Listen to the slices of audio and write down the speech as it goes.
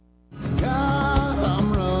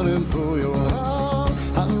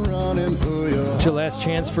last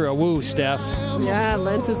chance for a woo, Steph. Yeah,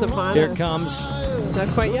 Lent is upon Here us. it comes. Not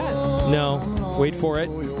quite yet. No, wait for it.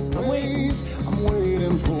 I'm waiting.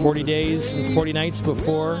 40 days and 40 nights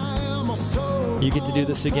before you get to do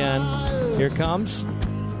this again. Here it comes.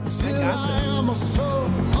 I got this.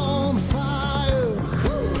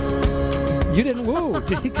 You didn't woo.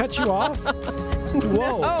 Did he cut you off?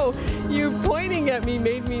 Whoa. Oh, you pointing at me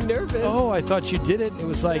made me nervous. Oh, I thought you did it. It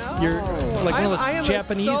was like you're like one of I am those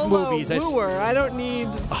Japanese a solo movies. wooer. I don't need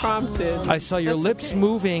prompted. I saw your That's lips okay.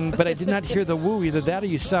 moving, but I did not hear the woo. Either that or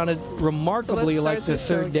you sounded remarkably So let's like the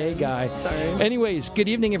start third the show day again. guy. Sorry. Anyways, good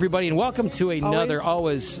evening, everybody, and welcome to another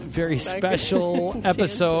always very special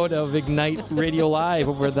episode of Ignite Radio Live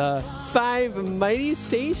over the 5 mighty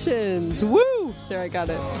stations. Woo! There, I got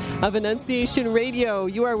it. Of Annunciation Radio.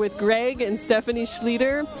 You are with Greg and Stephanie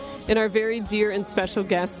Schlueter and our very dear and special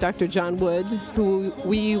guest, Dr. John Wood, who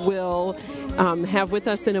we will have with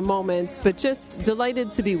us in a moment. But just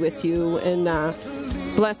delighted to be with you and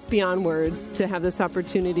blessed beyond words to have this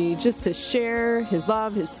opportunity just to share his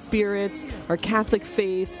love, his spirit. Our Catholic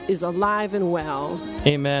faith is alive and well.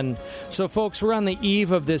 Amen. So, folks, we're on the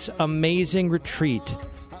eve of this amazing retreat.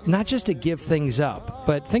 Not just to give things up,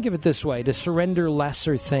 but think of it this way, to surrender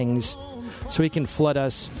lesser things so he can flood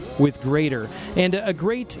us with greater. And a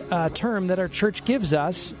great term that our church gives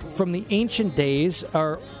us from the ancient days,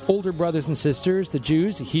 our older brothers and sisters, the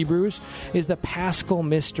Jews, the Hebrews, is the Paschal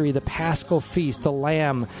mystery, the Paschal feast, the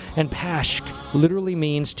Lamb. And Pasch literally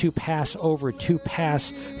means to pass over, to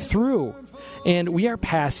pass through. And we are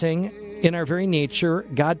passing in our very nature,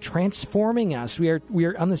 God transforming us. We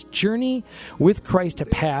are on this journey with Christ to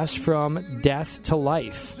pass from death to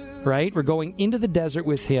life, right? We're going into the desert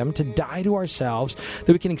with him to die to ourselves,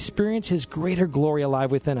 that we can experience his greater glory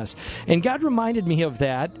alive within us. And God reminded me of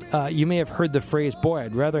that. You may have heard the phrase, boy,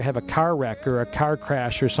 I'd rather have a car wreck or a car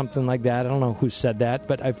crash or something like that. I don't know who said that,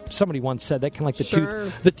 but somebody once said that, kind of like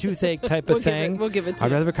the toothache type of thing. We'll give it to I'd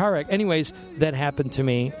you. rather have a car wreck. Anyways, that happened to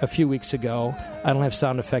me a few weeks ago. I don't have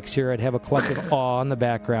sound effects here. I'd have a collective awe in the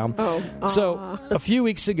background. So a few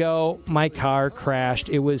weeks ago, my car crashed.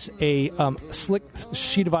 It was a slick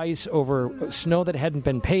sheet of ice over snow that hadn't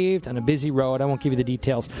been paved on a busy road. I won't give you the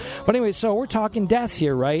details. But anyway, so we're talking death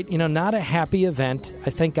here, right? You know, not a happy event. I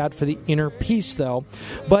thank God for the inner peace, though.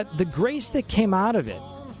 But the grace that came out of it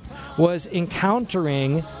was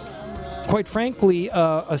encountering, quite frankly,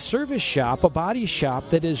 a service shop, a body shop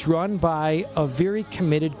that is run by a very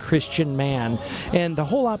committed Christian man. And the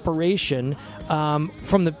whole operation,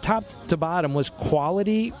 from the top to bottom, was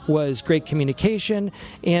quality, was great communication.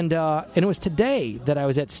 And it was today that I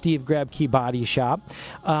was at Steve Grabke Body Shop,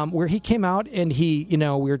 where he came out and we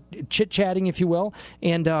were chit-chatting, if you will,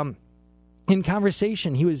 and in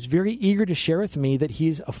conversation, he was very eager to share with me that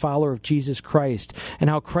he's a follower of Jesus Christ and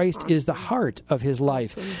how Christ is the heart of his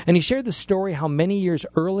life. And he shared the story how many years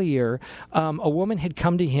earlier, a woman had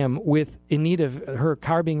come to him in need of her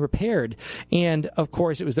car being repaired. And, of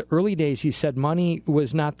course, it was the early days. He said money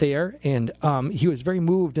was not there, and he was very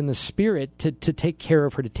moved in the spirit to take care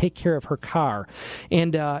of her, to take care of her car.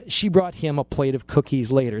 And she brought him a plate of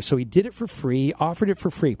cookies later. So he did it for free, offered it for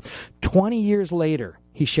free. 20 years later,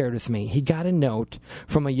 he shared with me, he got a note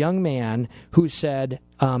from a young man who said,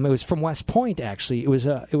 it was from West Point, actually. It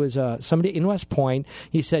was somebody in West Point.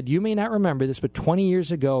 He said, you may not remember this, but 20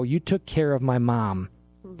 years ago, you took care of my mom.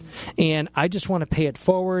 And I just want to pay it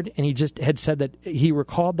forward. And he just had said that he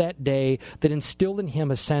recalled that day that instilled in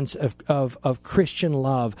him a sense of Christian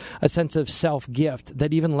love, a sense of self-gift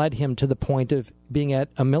that even led him to the point of being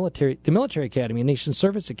at the military academy, a Nation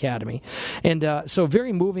Service Academy. And so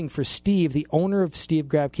very moving for Steve, the owner of Steve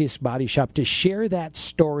Grabke's Body Shop, to share that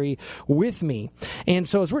story with me. And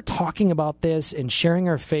so as we're talking about this and sharing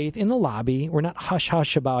our faith in the lobby, we're not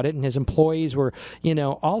hush-hush about it, and his employees were,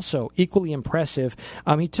 also equally impressive.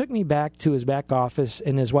 He took me back to his back office,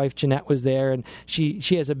 and his wife Jeanette was there, and she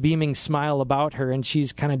has a beaming smile about her, and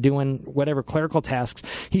she's kind of doing whatever clerical tasks.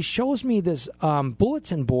 He shows me this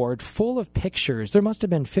bulletin board full of pictures. There must have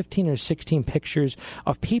been 15 or 16 pictures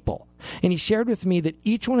of people. And he shared with me that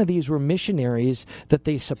each one of these were missionaries that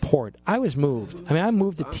they support. I was moved. I mean, I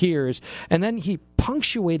moved to tears. And then he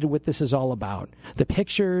punctuated what this is all about. The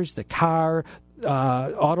pictures, the car,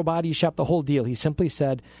 auto body shop, the whole deal. He simply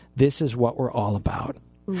said, this is what we're all about.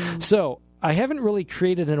 So I haven't really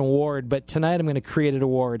created an award, but tonight I'm going to create an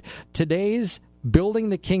award. Today's Building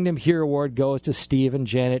the Kingdom Here Award goes to Steve and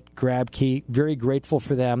Janet Grabke. Very grateful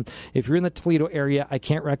for them. If you're in the Toledo area, I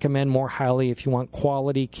can't recommend more highly. If you want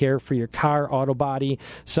quality care for your car, auto body,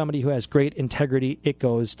 somebody who has great integrity, it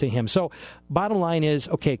goes to him. So bottom line is,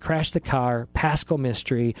 okay, crashed the car, Paschal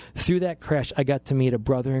mystery. Through that crash, I got to meet a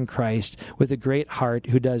brother in Christ with a great heart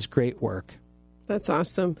who does great work. That's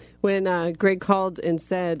awesome. When Greg called and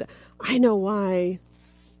said, I know why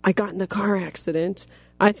I got in the car accident,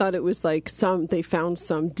 I thought it was like they found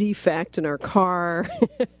some defect in our car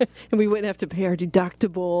and we wouldn't have to pay our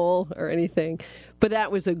deductible or anything. But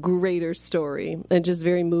that was a greater story and just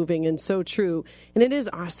very moving and so true. And it is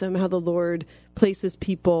awesome how the Lord places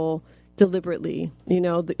people deliberately. You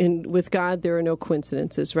know, with God, there are no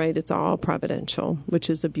coincidences, right? It's all providential, which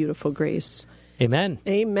is a beautiful grace. Amen.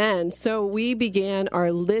 Amen. So we began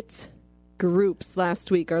our lit groups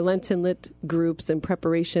last week, our Lenten lit groups in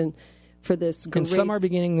preparation for this great... And some are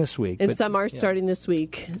beginning this week. And some are starting this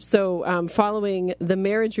week. So following the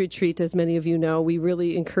marriage retreat, as many of you know, we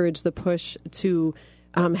really encourage the push to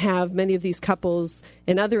have many of these couples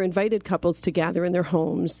and other invited couples to gather in their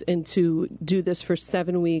homes and to do this for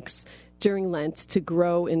 7 weeks during Lent to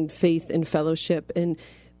grow in faith and fellowship and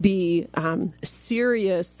be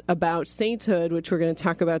serious about sainthood, which we're going to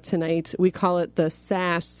talk about tonight. We call it the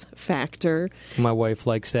SAS factor. My wife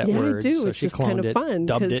likes that word. I do. So it's she just kind of fun.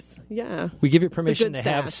 Dubbed it. Yeah. We give you permission to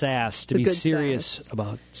have SAS, to be serious SAS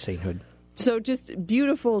about sainthood. So just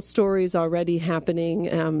beautiful stories already happening.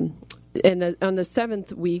 And on the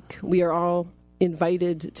 7th week, we are all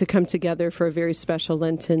invited to come together for a very special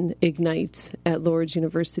Lenten Ignite at Lourdes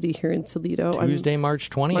University here in Toledo. Tuesday, March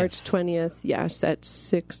 20th. March 20th, yes, at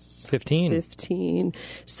 6:15.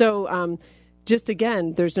 So just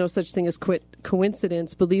again, there's no such thing as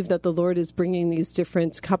coincidence. Believe that the Lord is bringing these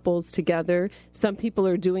different couples together. Some people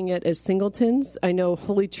are doing it as singletons. I know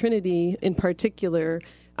Holy Trinity in particular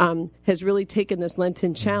has really taken this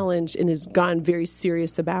Lenten challenge and has gone very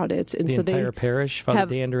serious about it. And the entire parish, Father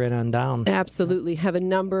Dander and on down. Absolutely. Have a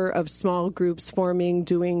number of small groups forming,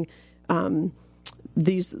 doing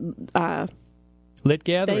these... lit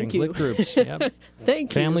gatherings, lit groups. Yep. Thank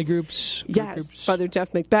you. Family groups. Yes, groups. Father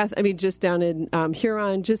Jeff Macbeth. I mean, just down in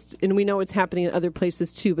Huron, and we know it's happening in other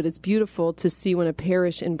places too, but it's beautiful to see when a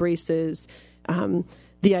parish embraces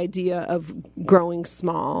the idea of growing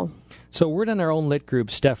small. So we're in our own lit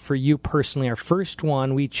group, Steph, for you personally. Our first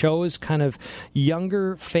one, we chose kind of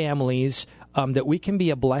younger families that we can be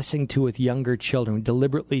a blessing to with younger children. We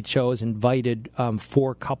deliberately invited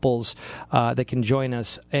 4 couples that can join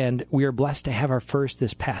us, and we are blessed to have our first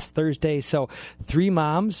this past Thursday. So 3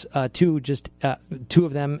 moms, 2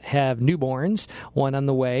 of them have newborns, 1 on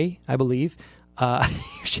the way, I believe. You're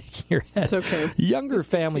shaking your head. It's okay. Younger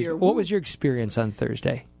families. What was your experience on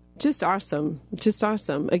Thursday? Just awesome. Just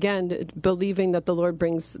awesome. Again, believing that the Lord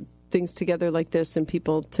brings things together like this and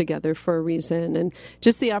people together for a reason. And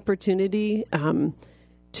just the opportunity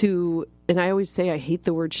to, and I always say I hate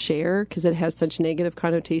the word share because it has such negative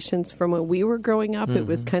connotations. From when we were growing up, it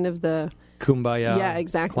was kind of the... Kumbaya. Yeah,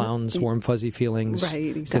 exactly. Clowns, warm, fuzzy feelings.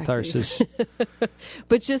 Right, exactly. Catharsis.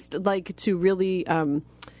 But just like to really...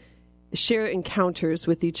 share encounters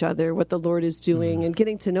with each other, what the Lord is doing, and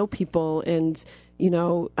getting to know people, and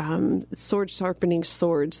sword sharpening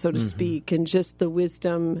swords, so to speak, and just the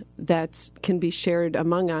wisdom that can be shared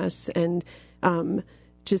among us, and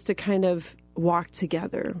just to kind of walk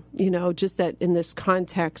together. Just that in this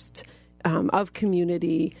context of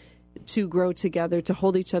community, to grow together, to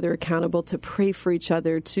hold each other accountable, to pray for each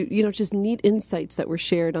other, to, just neat insights that were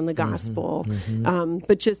shared on the gospel.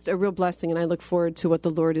 But just a real blessing, and I look forward to what the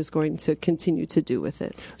Lord is going to continue to do with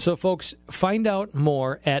it. So, folks, find out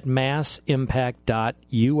more at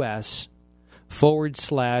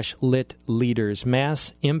massimpact.us/lit leaders.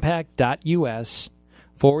 massimpact.us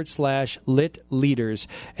 /lit leaders.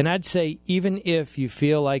 And I'd say even if you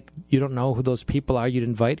feel like you don't know who those people are you'd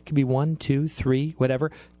invite, it could be 1, 2, 3,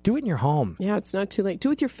 whatever. Do it in your home. Yeah, it's not too late. Do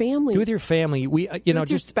it with your family. Do it with your family. We, do it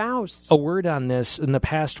with your spouse. A word on this. In the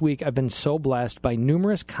past week, I've been so blessed by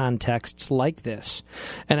numerous contexts like this.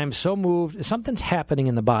 And I'm so moved. Something's happening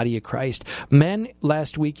in the body of Christ. Men,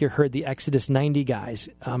 last week you heard the Exodus 90 guys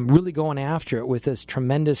really going after it with this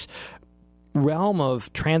tremendous realm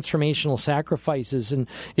of transformational sacrifices, and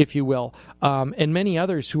if you will, and many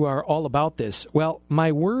others who are all about this. Well,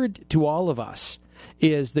 my word to all of us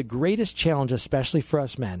is the greatest challenge, especially for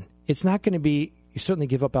us men. It's not going to be, you certainly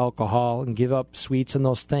give up alcohol and give up sweets and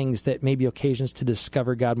those things that may be occasions to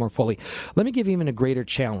discover God more fully. Let me give you even a greater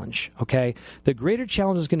challenge, okay? The greater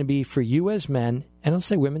challenge is going to be for you as men, and I'll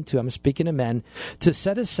say women too, I'm speaking to men, to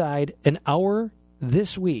set aside an hour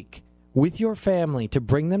this week with your family to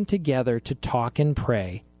bring them together to talk and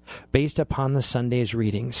pray based upon the Sunday's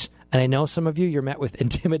readings. And I know some of you, you're met with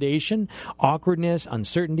intimidation, awkwardness,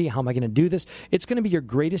 uncertainty. How am I going to do this? It's going to be your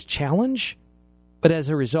greatest challenge, but as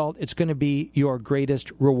a result, it's going to be your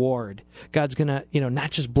greatest reward. God's going to,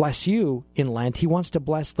 not just bless you in Lent. He wants to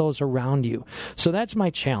bless those around you. So that's my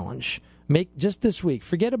challenge. Make just this week.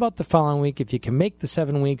 Forget about the following week. If you can make the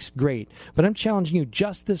 7 weeks, great. But I'm challenging you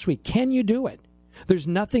just this week. Can you do it? There's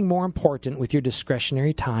nothing more important with your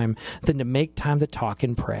discretionary time than to make time to talk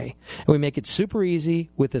and pray. And we make it super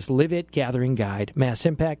easy with this Live It Gathering Guide,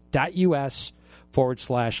 massimpact.us/live-it.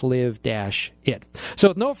 So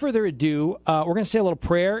with no further ado, we're going to say a little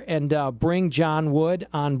prayer and bring John Wood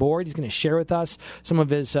on board. He's going to share with us some of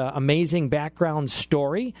his amazing background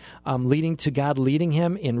story, leading to God leading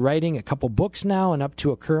him in writing a couple books now and up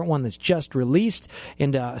to a current one that's just released,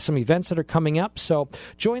 and some events that are coming up. So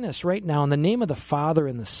join us right now in the name of the Father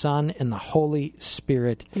and the Son and the Holy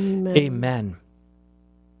Spirit. Amen. Amen.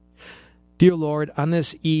 Dear Lord, on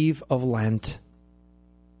this eve of Lent,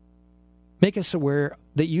 make us aware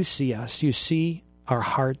that you see us. You see our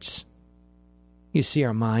hearts. You see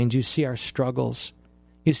our minds. You see our struggles.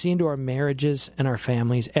 You see into our marriages and our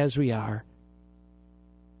families as we are.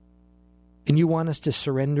 And you want us to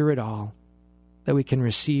surrender it all, that we can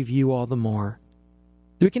receive you all the more.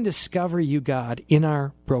 That we can discover you, God, in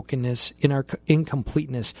our brokenness, in our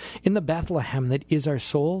incompleteness, in the Bethlehem that is our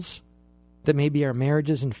souls, that may be our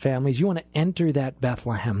marriages and families. You want to enter that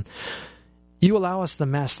Bethlehem. You allow us the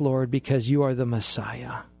mess, Lord, because you are the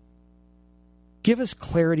Messiah. Give us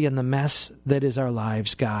clarity on the mess that is our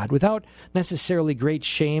lives, God, without necessarily great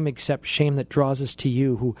shame, except shame that draws us to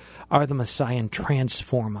you, who are the Messiah, and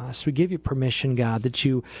transform us. We give you permission, God, that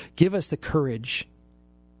you give us the courage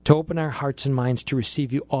to open our hearts and minds to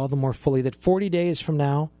receive you all the more fully, that 40 days from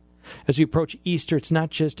now, as we approach Easter, it's not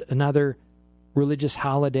just another religious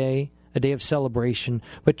holiday, a day of celebration,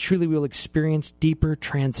 but truly we'll experience deeper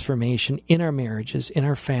transformation in our marriages, in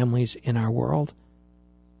our families, in our world.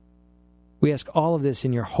 We ask all of this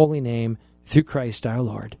in your holy name, through Christ our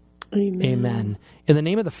Lord. Amen. Amen. In the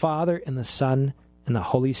name of the Father, and the Son, and the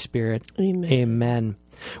Holy Spirit. Amen. Amen.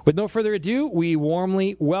 With no further ado, we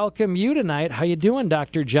warmly welcome you tonight. How you doing,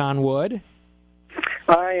 Dr. John Wood?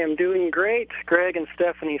 I am doing great, Greg and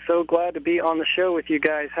Stephanie. So glad to be on the show with you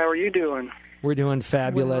guys. How are you doing? We're doing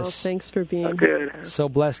fabulous. Well, thanks for being here. So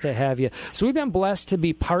blessed to have you. So we've been blessed to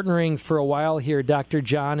be partnering for a while here, Dr.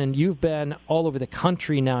 John, and you've been all over the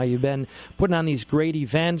country now. You've been putting on these great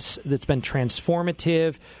events that's been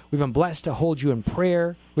transformative. We've been blessed to hold you in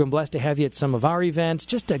prayer. We've been blessed to have you at some of our events.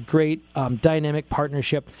 Just a great dynamic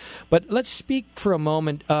partnership. But let's speak for a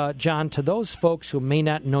moment, John, to those folks who may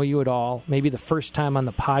not know you at all, maybe the first time on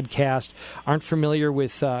the podcast, aren't familiar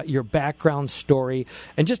with your background story.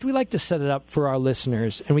 And just we like to set it up for our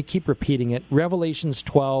listeners, and we keep repeating it. Revelations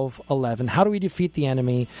 12:11. How do we defeat the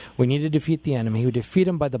enemy? We need to defeat the enemy. We defeat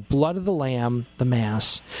him by the blood of the Lamb, the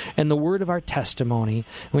Mass, and the word of our testimony.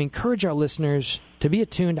 And we encourage our listeners to be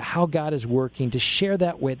attuned to how God is working, to share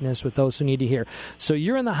that witness with those who need to hear. So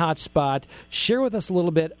you're in the hot spot. Share with us a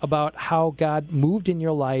little bit about how God moved in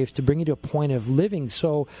your life to bring you to a point of living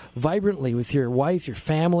so vibrantly with your wife, your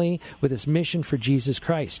family, with this mission for Jesus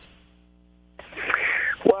Christ.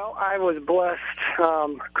 Well, I was blessed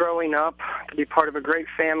growing up to be part of a great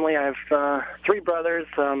family. I have 3 brothers.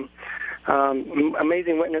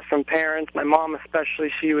 Amazing witness from parents. My mom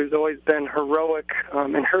especially, she was always been heroic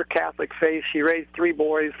in her Catholic faith. She raised 3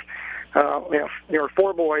 boys. There were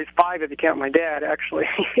 4 boys, 5 if you count my dad, actually.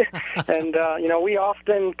 And, we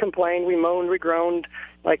often complained, we moaned, we groaned,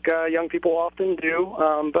 like young people often do.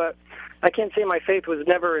 But I can't say my faith was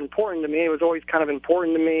never important to me. It was always kind of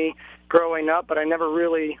important to me growing up, but I never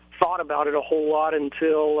really thought about it a whole lot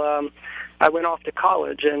until I went off to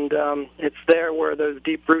college, and it's there where those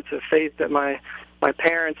deep roots of faith that my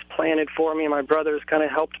parents planted for me and my brothers kind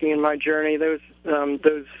of helped me in my journey. Those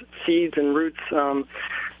seeds and roots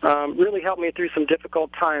really helped me through some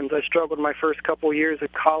difficult times. I struggled my first couple years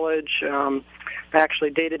at college. I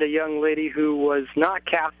actually dated a young lady who was not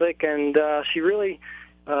Catholic, and she really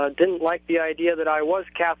didn't like the idea that I was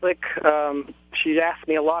Catholic. She asked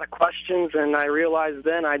me a lot of questions, and I realized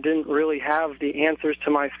then I didn't really have the answers to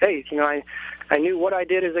my faith. I knew what I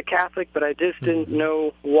did as a Catholic, but I just didn't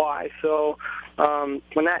know why. So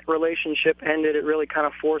when that relationship ended, it really kind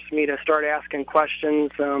of forced me to start asking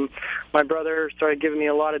questions. My brother started giving me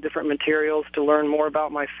a lot of different materials to learn more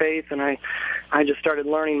about my faith, and I just started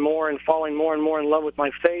learning more and falling more and more in love with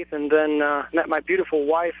my faith, and then met my beautiful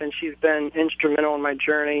wife, and she's been instrumental in my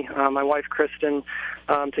journey. My wife, Kristen,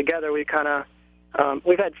 together we kind of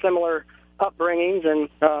we've had similar upbringings, and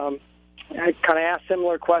I kind of asked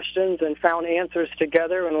similar questions and found answers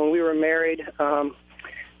together. And when we were married,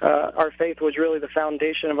 our faith was really the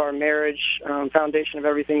foundation of our marriage, foundation of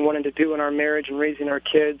everything we wanted to do in our marriage and raising our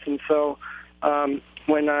kids. And so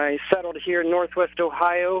when I settled here in Northwest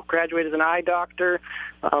Ohio, graduated as an eye doctor,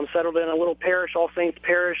 settled in a little parish, All Saints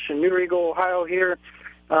Parish in New Riegel, Ohio here,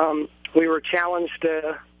 we were challenged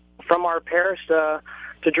from our parish to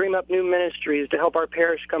dream up new ministries to help our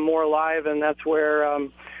parish come more alive, and that's where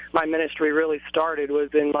my ministry really started, was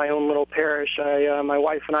in my own little parish. My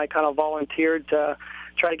wife and I kind of volunteered to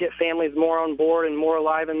try to get families more on board and more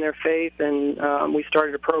alive in their faith, and we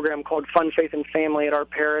started a program called Fun Faith and Family at our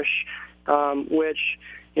parish, which,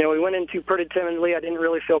 we went into pretty timidly. I didn't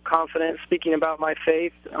really feel confident speaking about my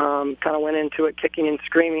faith, kind of went into it kicking and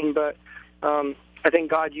screaming, but I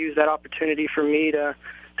think God used that opportunity for me to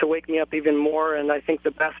wake me up even more, and I think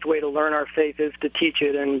the best way to learn our faith is to teach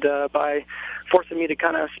it, and by forcing me to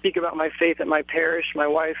kind of speak about my faith at my parish, my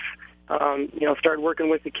wife started working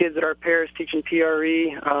with the kids at our parish, teaching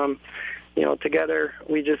PRE. Together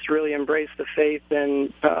we just really embraced the faith,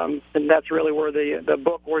 and that's really where the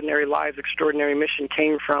book Ordinary Lives, Extraordinary Mission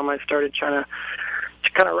came from. I started trying to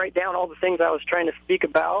kind of write down all the things I was trying to speak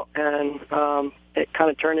about, and it kind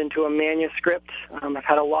of turned into a manuscript. I've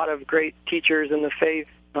had a lot of great teachers in the faith,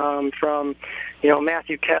 from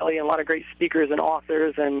Matthew Kelly and a lot of great speakers and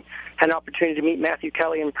authors, and had an opportunity to meet Matthew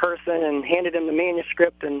Kelly in person and handed him the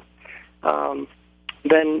manuscript, and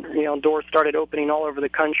then doors started opening all over the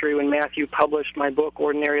country when Matthew published my book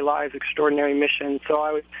Ordinary Lives, Extraordinary Mission. So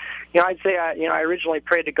I'd say I originally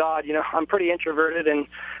prayed to God. I'm pretty introverted, and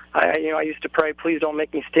I used to pray, please don't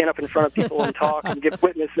make me stand up in front of people and talk and give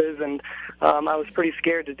witnesses, and I was pretty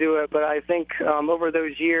scared to do it. But I think over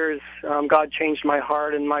those years, God changed my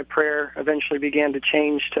heart, and my prayer eventually began to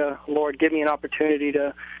change to, Lord, give me an opportunity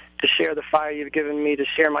to share the fire you've given me, to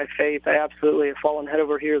share my faith. I absolutely have fallen head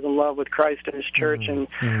over heels in love with Christ and His church, and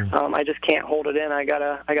I just can't hold it in. I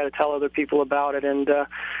gotta tell other people about it, and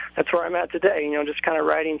that's where I'm at today. Just kind of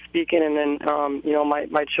writing, speaking, and then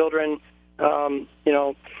my children, have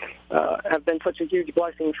been such a huge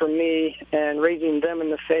blessing for me, and raising them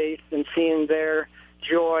in the faith and seeing their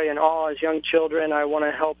joy and awe as young children. I want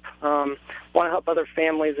to help other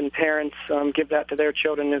families and parents give that to their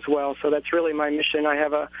children as well. So that's really my mission. I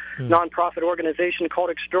have a nonprofit organization called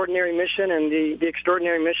Extraordinary Mission, and the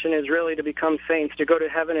Extraordinary Mission is really to become saints, to go to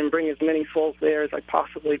heaven and bring as many souls there as I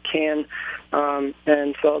possibly can.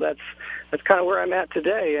 And so that's kind of where I'm at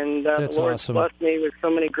today, and the Lord's blessed me with so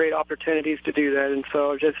many great opportunities to do that. And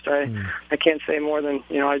so I can't say more than,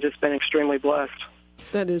 I've just been extremely blessed.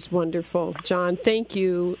 That is wonderful. John, thank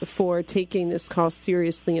you for taking this call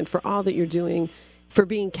seriously, and for all that you're doing, for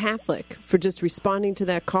being Catholic, for just responding to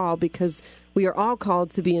that call, because we are all called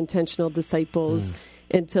to be intentional disciples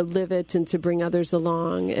and to live it and to bring others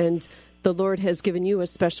along. And the Lord has given you a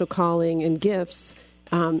special calling and gifts,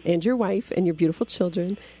 and your wife and your beautiful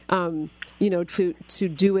children, to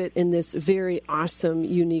do it in this very awesome,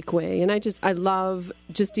 unique way. And I love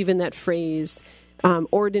just even that phrase,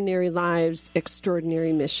 ordinary lives,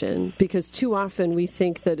 extraordinary mission, because too often we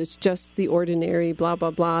think that it's just the ordinary, blah,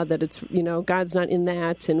 blah, blah, that it's, God's not in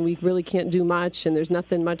that, and we really can't do much, and there's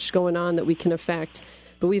nothing much going on that we can affect.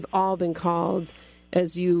 But we've all been called,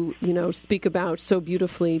 as you speak about so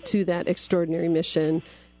beautifully, to that extraordinary mission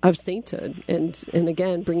of sainthood, and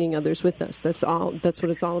again, bringing others with us. That's what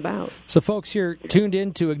it's all about. So, folks, you're tuned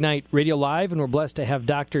in to Ignite Radio Live, and we're blessed to have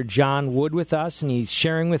Dr. John Wood with us, and he's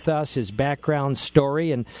sharing with us his background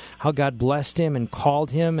story and how God blessed him and called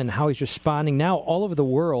him, and how he's responding now all over the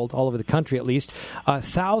world, all over the country at least.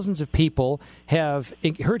 Thousands of people have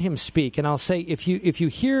heard him speak, and I'll say, if you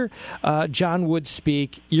hear John Wood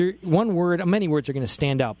speak, many words are going to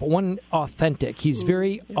stand out, but one, authentic. He's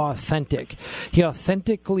very authentic. He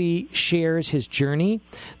authentically shares his journey.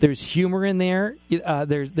 There's humor in there.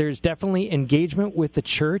 There's definitely engagement with the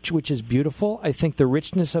church, which is beautiful. I think the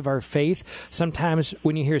richness of our faith, sometimes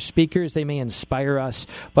when you hear speakers, they may inspire us,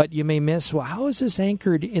 but you may miss, well, how is this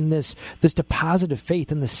anchored in this deposit of faith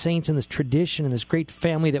in the saints and this tradition and this great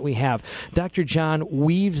family that we have? Dr. John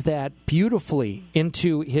weaves that beautifully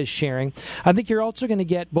into his sharing. I think you're also going to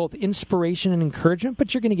get both inspiration and encouragement,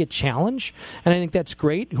 but you're going to get challenge, and I think that's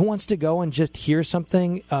great. Who wants to go and just hear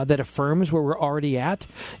something that affirms where we're already at?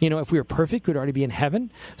 If we were perfect, we'd already be in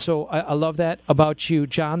heaven. So I love that about you,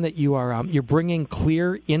 John, that you are you're bringing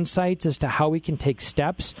clear insights as to how we can take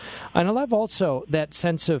steps. And I love also that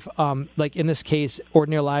sense of, like in this case,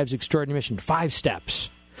 Ordinary Lives, Extraordinary Mission, 5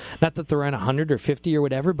 steps. Not that they're on 100 or 50 or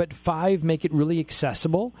whatever, but 5 make it really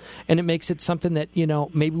accessible, and it makes it something that,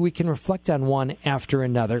 maybe we can reflect on one after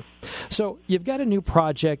another. So you've got a new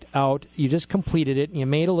project out. You just completed it. You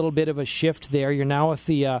made a little bit of a shift there. You're now with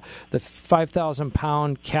the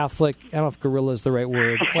 5,000-pound Catholic, I don't know if gorilla is the right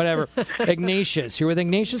word, whatever, Ignatius. You're with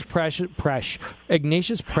Ignatius Press,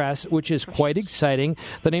 which is quite exciting.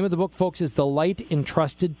 The name of the book, folks, is The Light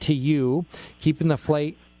Entrusted to You, Keeping the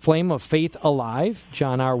Flame of Faith Alive,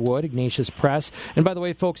 John R. Wood, Ignatius Press. And by the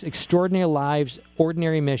way, folks, Extraordinary Lives,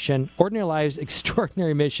 Ordinary Mission,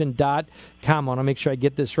 OrdinaryLivesExtraordinaryMission.com. I want to make sure I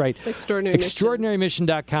get this right.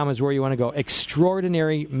 ExtraordinaryMission.com is where you want to go.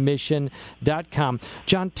 ExtraordinaryMission.com.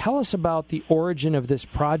 John, tell us about the origin of this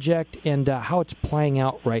project and how it's playing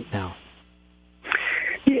out right now.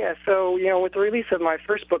 Yeah, so, with the release of my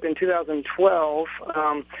first book in 2012,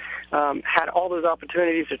 had all those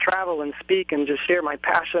opportunities to travel and speak and just share my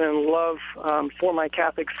passion and love for my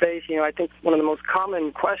Catholic faith. I think one of the most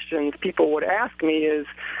common questions people would ask me is,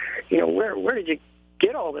 where did you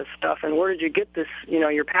get all this stuff, and where did you get this,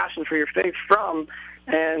 your passion for your faith from?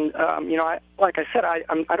 And, like I said, I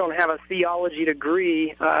don't have a theology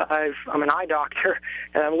degree. I'm an eye doctor,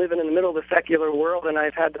 and I'm living in the middle of the secular world, and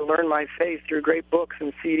I've had to learn my faith through great books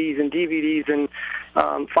and CDs and DVDs and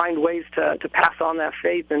find ways to pass on that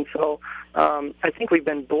faith. And so I think we've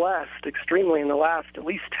been blessed extremely in the last at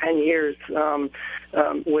least 10 years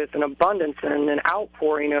with an abundance and an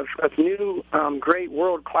outpouring of new great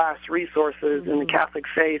world-class resources in the Catholic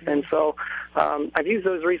faith. And so I've used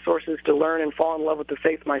those resources to learn and fall in love with the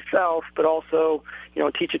faith myself, but also,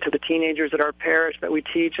 teach it to the teenagers at our parish that we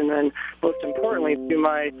teach, and then most importantly to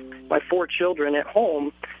my 4 children at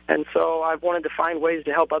home. And so I've wanted to find ways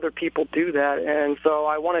to help other people do that. And so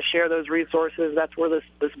I want to share those resources. That's where this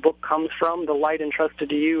book comes from. The Light Entrusted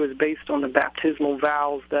to You is based on the baptismal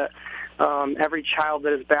vows that every child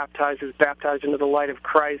that is baptized into the light of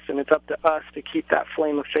Christ, and it's up to us to keep that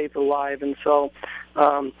flame of faith alive. And so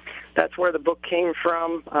that's where the book came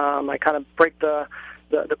from. I kind of break the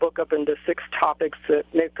book up into 6 topics that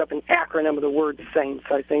make up an acronym of the word saints.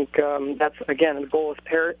 I think that's, again, the goal as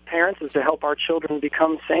parents is to help our children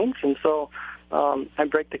become saints. And so I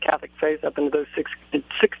break the Catholic faith up into those six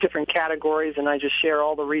different categories, and I just share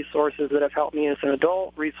all the resources that have helped me as an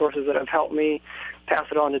adult, resources that have helped me pass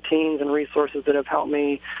it on to teens, and resources that have helped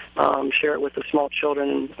me share it with the small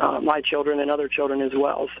children, my children, and other children as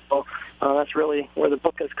well. So that's really where the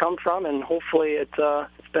book has come from, and hopefully it's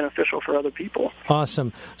beneficial for other people.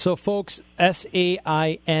 Awesome. So, folks,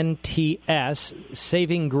 SAINTS,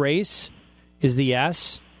 Saving Grace is the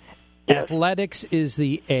S, yes. Athletics is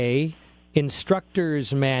the A,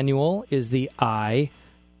 Instructor's Manual is the I,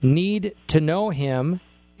 Need to Know Him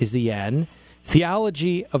is the N,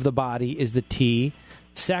 Theology of the Body is the T,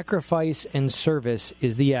 Sacrifice and Service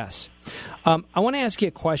is the S. I want to ask you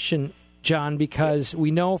a question, John, because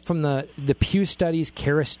we know from the Pew Studies,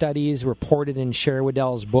 Charis Studies, reported in Sherry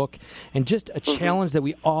Waddell's book, and just a challenge that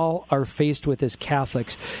we all are faced with as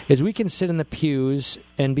Catholics, is we can sit in the pews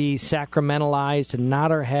and be sacramentalized and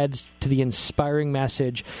nod our heads to the inspiring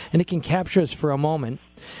message, and it can capture us for a moment.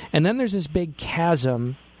 And then there's this big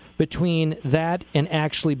chasm between that and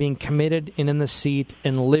actually being committed and in the seat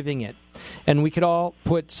and living it. And we could all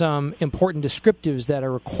put some important descriptives that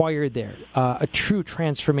are required there. A true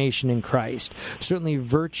transformation in Christ, certainly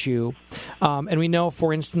virtue. And we know,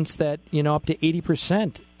 for instance, that up to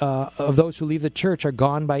 80% of those who leave the church are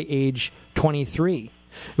gone by age 23.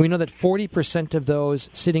 We know that 40% of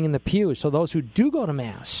those sitting in the pews, so those who do go to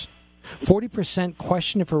Mass, 40%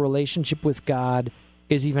 question if a relationship with God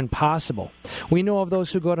is even possible. We know of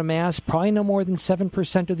those who go to Mass, probably no more than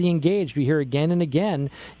 7% of the engaged. We hear again and again,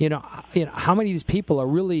 how many of these people are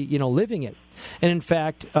really, living it. And in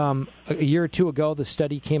fact, a year or two ago, the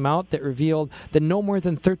study came out that revealed that no more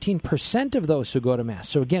than 13% of those who go to Mass,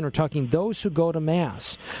 so again, we're talking those who go to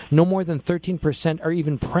Mass, no more than 13% are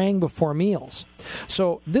even praying before meals.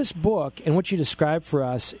 So this book, and what you described for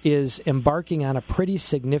us, is embarking on a pretty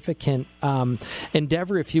significant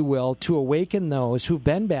endeavor, if you will, to awaken those who've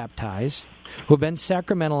been baptized, who have been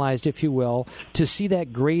sacramentalized, if you will, to see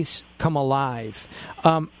that grace come alive.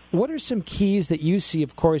 What are some keys that you see,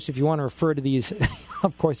 of course, if you want to refer to these,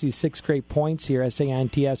 of course, these 6 great points here,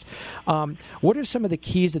 SAINTS, what are some of the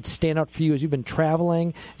keys that stand out for you as you've been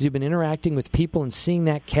traveling, as you've been interacting with people and seeing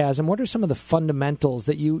that chasm? What are some of the fundamentals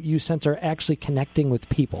that you sense are actually connecting with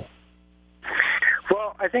people?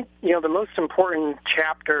 Well, I think, the most important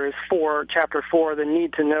chapter is chapter 4, the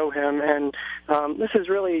need to know Him. And this is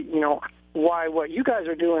really, why what you guys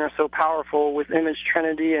are doing are so powerful with Image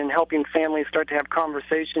Trinity and helping families start to have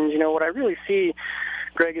conversations. What I really see,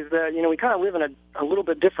 Greg, is that, we kind of live in a little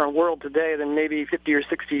bit different world today than maybe 50 or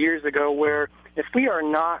 60 years ago, where if we are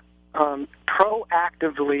not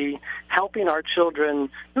proactively helping our children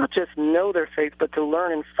not just know their faith, but to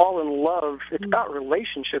learn and fall in love. It's about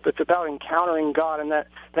relationship. It's about encountering God and that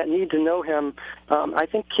need to know Him. I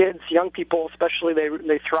think kids, young people especially,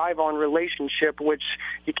 they thrive on relationship, which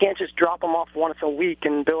you can't just drop them off once a week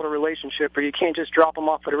and build a relationship, or you can't just drop them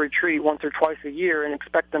off at a retreat once or twice a year and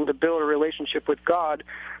expect them to build a relationship with God.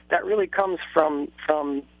 That really comes from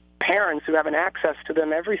parents who have an access to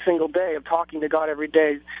them every single day, of talking to God every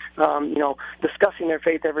day, discussing their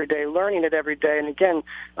faith every day, learning it every day. And again,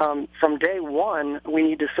 from day one, we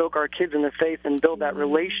need to soak our kids in the faith and build that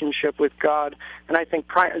relationship with God. And I think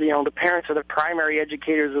the parents are the primary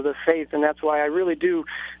educators of the faith, and that's why I really do,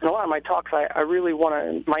 in a lot of my talks, I really want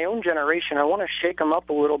to, my own generation, I want to shake them up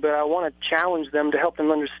a little bit. I want to challenge them to help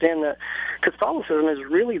them understand that Catholicism is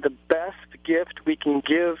really the best gift we can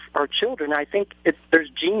give our children. I think there's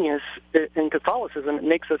genius in Catholicism. It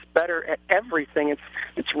makes us better at everything.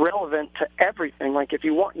 It's relevant to everything. Like, if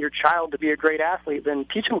you want your child to be a great athlete, then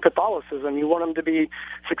teach them Catholicism. You want them to be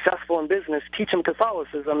successful in business, teach them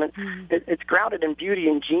Catholicism. It's grounded in beauty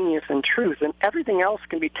and genius and truth, and everything else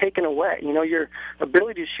can be taken away. Your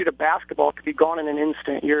ability to shoot a basketball could be gone in an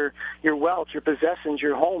instant. Your wealth, your possessions,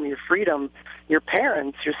 your home, your freedom, your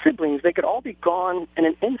parents, your siblings, they could all be gone in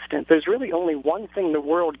an instant. There's really only one thing the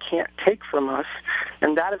world can't take from us,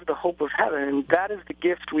 and that is the hope of heaven, and that is the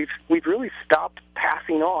gift we've really stopped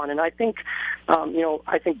passing on. And I think,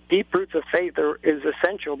 I think deep roots of faith is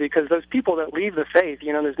essential, because those people that leave the faith,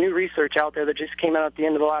 there's new research out there that just came out at the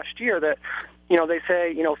end of the last year that, they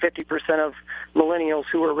say, 50% of millennials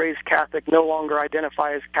who were raised Catholic no longer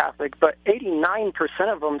identify as Catholic, but 89%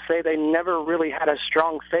 of them say they never really had a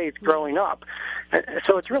strong faith growing up.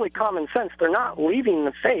 So it's really common sense. They're not leaving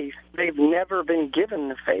the faith. They've never been given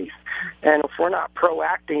the faith. And if we're not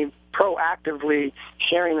proactively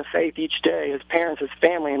sharing the faith each day as parents, as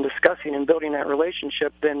family, and discussing and building that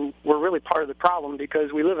relationship, then we're really part of the problem,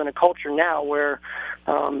 because we live in a culture now where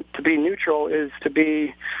to be neutral is to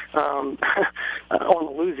be on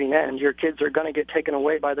the losing end. Your kids are going to get taken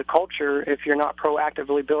away by the culture if you're not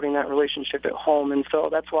proactively building that relationship at home. And so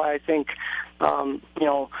that's why I think,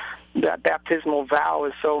 that baptismal vow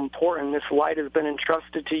is so important. This light has been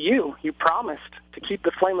entrusted to you. You promised to keep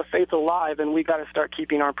the flame of faith alive, and we got to start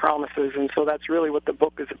keeping our promises. And so that's really what the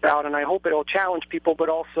book is about. And I hope it'll challenge people, but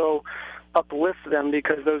also uplift them,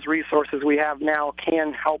 because those resources we have now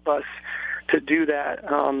can help us to do that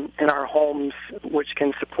in our homes, which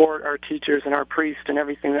can support our teachers and our priests and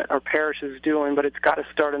everything that our parish is doing. But it's got to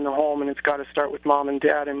start in the home, and it's got to start with mom and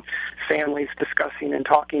dad and families discussing and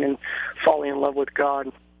talking and falling in love with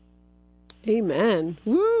God. Amen.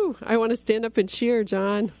 Woo! I want to stand up and cheer,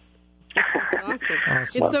 John. Awesome.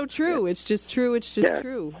 It's so true. It's just true. It's just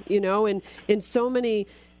true. And so many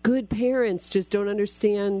good parents just don't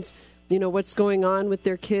understand, what's going on with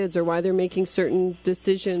their kids, or why they're making certain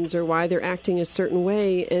decisions, or why they're acting a certain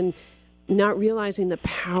way, and not realizing the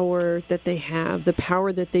power that they have, the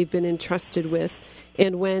power that they've been entrusted with.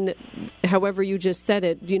 And when, however you just said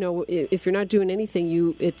it, if you're not doing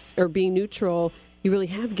anything, or being neutral, you really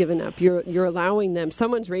have given up. You're allowing them.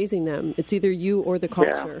 Someone's raising them. It's either you or the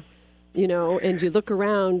culture, and you look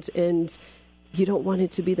around and you don't want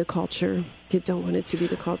it to be the culture. You don't want it to be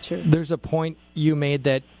the culture. There's a point you made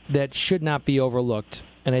that should not be overlooked.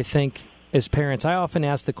 And I think as parents, I often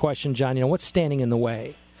ask the question, John, what's standing in the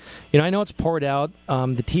way? I know it's poured out.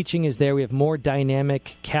 The teaching is there. We have more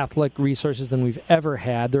dynamic Catholic resources than we've ever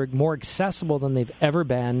had. They're more accessible than they've ever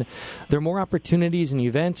been. There are more opportunities and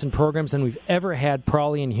events and programs than we've ever had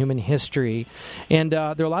probably in human history. And there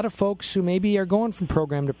are a lot of folks who maybe are going from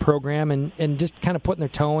program to program and just kind of putting their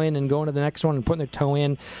toe in and going to the next one and putting their toe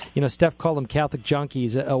in. Steph called them Catholic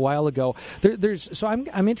junkies a while ago. So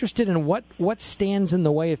I'm interested in what stands in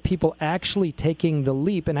the way of people actually taking the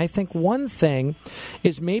leap. And I think one thing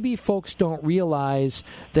is maybe folks don't realize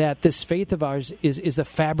that this faith of ours is a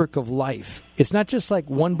fabric of life. It's not just like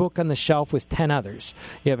one book on the shelf with 10 others.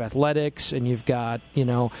 You have athletics, and you've got,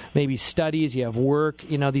 maybe studies, you have work,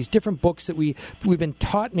 these different books that we've been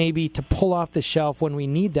taught maybe to pull off the shelf when we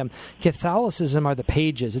need them. Catholicism are the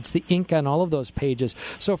pages. It's the ink on all of those pages.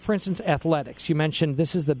 So, for instance, athletics. You mentioned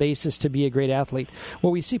this is the basis to be a great athlete.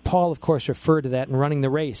 Well, we see Paul, of course, refer to that in Running the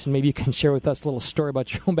Race, and maybe you can share with us a little story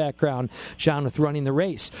about your own background, John, with running the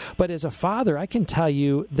race. But as a father, I can tell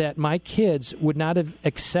you that my kids would not have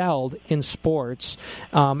excelled in sports,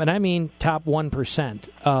 and I mean top 1%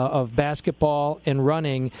 of basketball and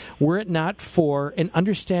running, were it not for an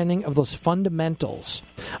understanding of those fundamentals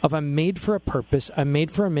of I'm made for a purpose, I'm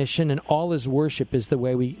made for a mission, and all is worship is the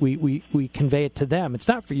way we convey it to them. It's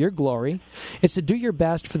not for your glory. It's to do your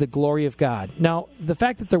best for the glory of God. Now, the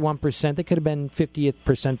fact that they're 1%, they could have been 50th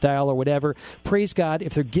percentile or whatever. Praise God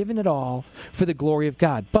if they're giving it all for the glory of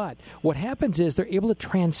God. But what happens is they're able to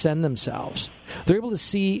transcend themselves. They're able to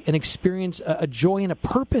see and experience a joy and a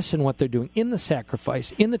purpose in what they're doing, in the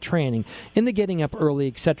sacrifice, in the training, in the getting up early,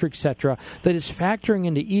 etc., that is factoring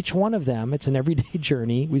into each one of them. It's an everyday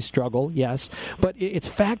journey. We struggle, yes, but it's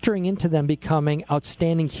factoring into them becoming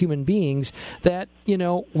outstanding human beings that,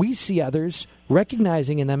 we see others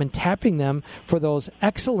recognizing in them and tapping them for those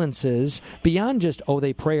excellences beyond just,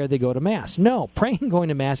 they pray or they go to Mass. No, praying and going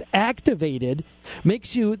to Mass, activated,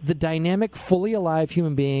 makes you the dynamic, fully alive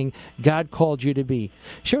human being God called you to be.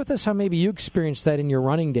 Share with us how maybe you experienced that in your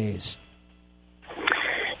running days.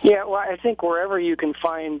 Yeah, well, I think wherever you can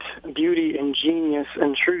find beauty and genius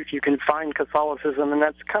and truth, you can find Catholicism, and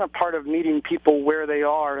that's kind of part of meeting people where they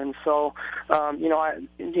are. And so,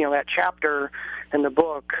 that chapter in the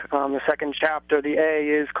book, the second chapter, the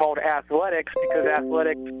A, is called athletics, because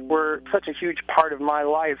athletics were such a huge part of my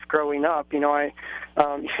life growing up.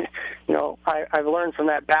 I've learned from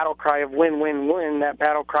that battle cry of win, win, win, that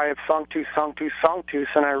battle cry of Sanctus, Sanctus, Sanctus,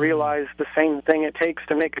 and I realized the same thing it takes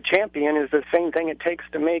to make a champion is the same thing it takes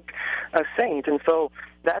to make a saint. And so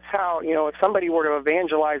that's how, if somebody were to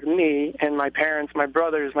evangelize me and my parents, my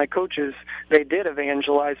brothers, my coaches, they did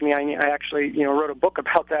evangelize me. I actually, wrote a book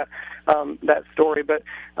about that story. But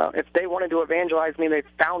if they wanted to evangelize me, they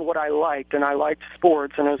found what I liked, and I liked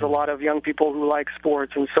sports, and there's a lot of young people who like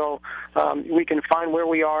sports. And so we can find where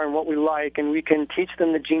we are and what we like, and we can teach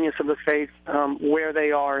them the genius of the faith where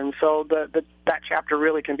they are. And so that chapter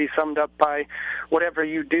really can be summed up by whatever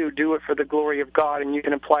you do it for the glory of God, and you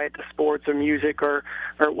can apply it to sports or music or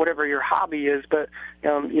whatever your hobby is. But,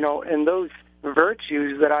 and those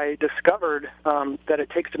virtues that I discovered that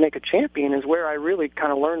it takes to make a champion is where I really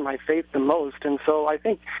kind of learned my faith the most. And so I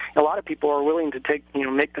think a lot of people are willing to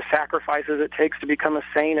make the sacrifices it takes to become a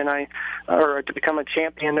saint or to become a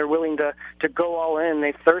champion. They're willing to go all in.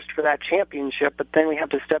 They thirst for that championship, but then we have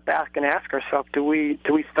to step back and ask ourselves, do we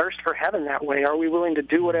thirst for heaven that way? Are we willing to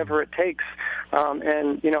do whatever it takes?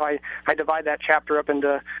 I divide that chapter up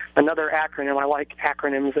into another acronym. I like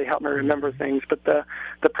acronyms. They help me remember things. But the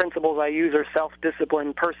principles I use are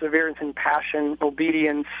self-discipline, perseverance and passion,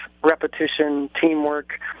 obedience, repetition,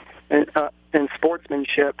 teamwork, and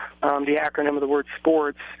sportsmanship. The acronym of the word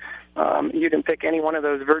sports. You can pick any one of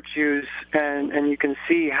those virtues, and you can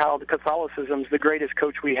see how the Catholicism is the greatest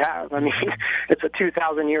coach we have. I mean, it's a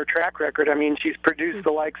 2,000-year track record. I mean, she's produced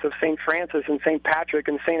the likes of St. Francis and St. Patrick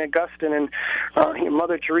and St. Augustine and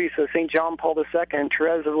Mother Teresa, St. John Paul II,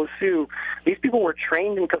 Therese of Lisieux. These people were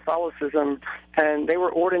trained in Catholicism, and they were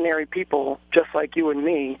ordinary people just like you and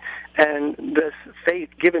me. And this faith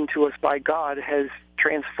given to us by God has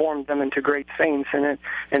transformed them into great saints, and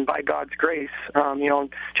by God's grace,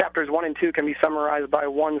 chapters 1 and 2 can be summarized by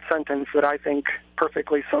one sentence that I think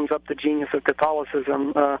perfectly sums up the genius of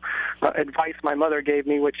Catholicism. Advice my mother gave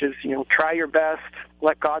me, which is, try your best,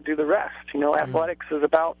 let God do the rest. Athletics is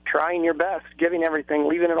about trying your best, giving everything,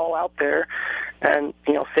 leaving it all out there, and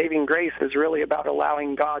saving grace is really about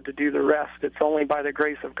allowing God to do the rest. It's only by the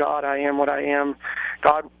grace of God I am what I am.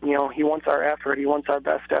 God, He wants our effort. He wants our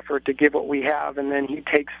best effort to give what we have, and then He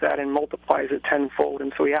takes that and multiplies it tenfold.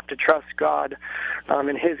 And so we have to trust God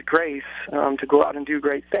and His grace to go out and do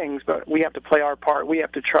great things, but we have to play our part. We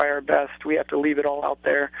have to try our best. We have to leave it all out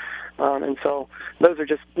there. And so those are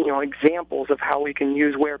just, examples of how we can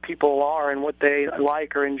use where people are and what they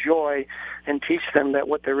like or enjoy and teach them that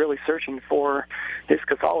what they're really searching for is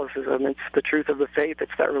Catholicism. It's the truth of the faith.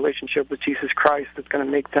 It's that relationship with Jesus Christ that's going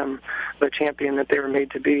to make them the champion that they were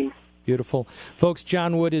made to be. Beautiful. Folks,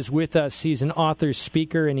 John Wood is with us. He's an author,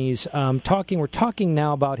 speaker, and he's we're talking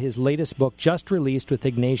now about his latest book, just released with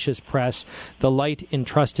Ignatius Press, The Light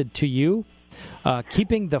Entrusted to You.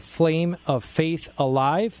 Keeping the Flame of Faith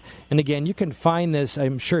Alive. And again, you can find this,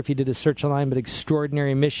 I'm sure if you did a search online, but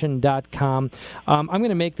extraordinarymission.com. I'm going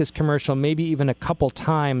to make this commercial maybe even a couple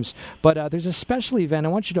times, but there's a special event. I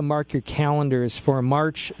want you to mark your calendars for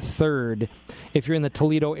March 3rd. If you're in the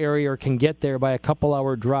Toledo area or can get there by a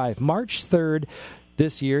couple-hour drive. March 3rd,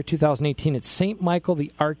 this year, 2018, at St. Michael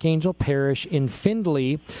the Archangel Parish in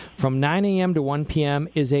Findlay from 9 a.m. to 1 p.m.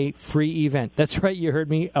 is a free event. That's right, you heard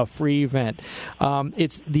me, a free event.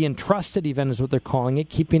 It's the Entrusted event is what they're calling it,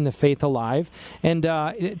 Keeping the Faith Alive. And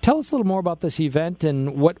tell us a little more about this event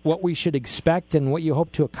and what we should expect and what you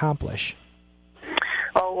hope to accomplish.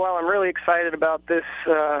 Oh, well, I'm really excited about this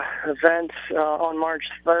event on March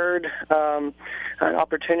 3rd, an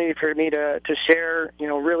opportunity for me to share,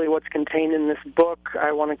 really what's contained in this book.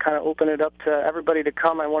 I want to kind of open it up to everybody to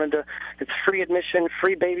come. It's free admission,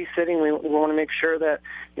 free babysitting. We want to make sure that,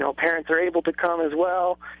 parents are able to come as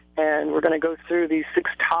well. And we're going to go through these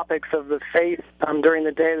 6 topics of the faith. During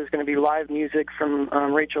the day, there's going to be live music from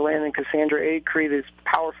Rachel Ann and Cassandra Acree. There's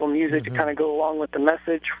powerful music to kind of go along with the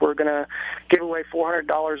message. We're going to give away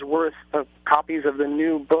 $400 worth of copies of the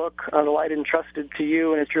new book, The Light Entrusted to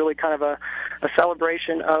You, and it's really kind of a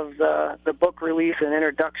celebration of the book release and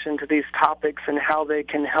introduction to these topics and how they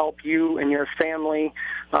can help you and your family,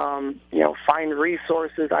 find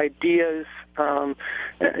resources, ideas,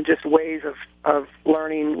 just ways of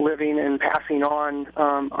learning, living, and passing on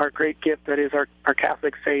our great gift that is our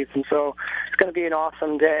Catholic faith. And so it's going to be an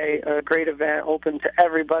awesome day, a great event, open to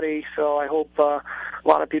everybody. So I hope a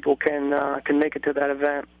lot of people can make it to that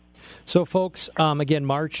event. So, folks, again,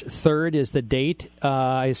 March 3rd is the date.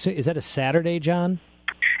 Is that a Saturday, John?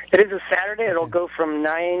 It is a Saturday. It'll go from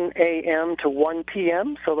 9 a.m. to 1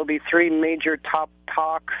 p.m., so there'll be 3 major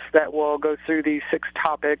talks that will go through these 6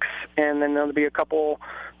 topics, and then there'll be a couple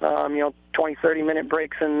 20, 30-minute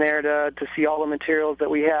breaks in there to see all the materials that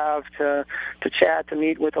we have, to chat, to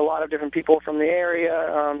meet with a lot of different people from the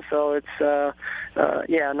area. So it's,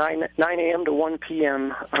 9 a.m. to 1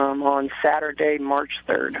 p.m. On Saturday, March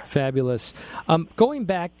 3rd. Fabulous. Going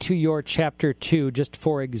back to your Chapter 2, just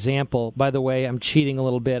for example, by the way, I'm cheating a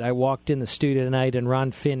little bit. I walked in the studio tonight, and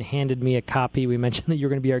Ron Finn handed me a copy. We mentioned that you were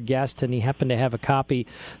going to be our guest, and he happened to have a copy.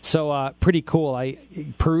 So pretty cool. I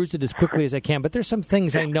perused it as quickly as I can, but there's some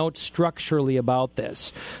things I note structurally about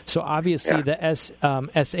this. So obviously the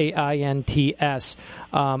SAINTS.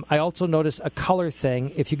 I also noticed a color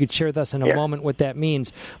thing, if you could share with us in a moment what that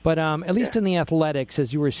means. But at least in the athletics,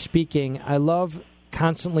 as you were speaking, I love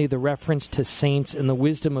constantly the reference to saints and the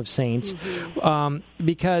wisdom of saints,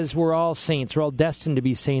 because we're all saints. We're all destined to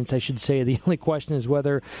be saints, I should say. The only question is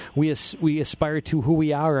whether we aspire to who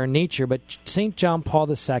we are, our nature. But St. John Paul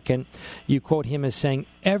II, you quote him as saying,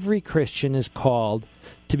 every Christian is called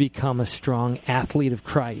to become a strong athlete of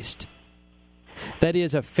Christ. That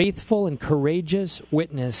is, a faithful and courageous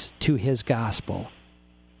witness to his gospel.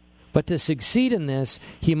 But to succeed in this,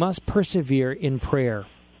 he must persevere in prayer,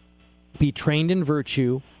 be trained in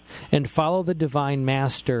virtue, and follow the divine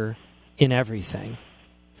master in everything.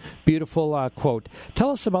 Beautiful quote.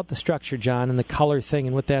 Tell us about the structure, John, and the color thing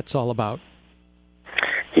and what that's all about.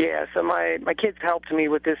 Yeah, so my kids helped me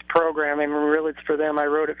with this program, and really it's for them. I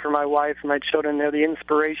wrote it for my wife and my children. They're the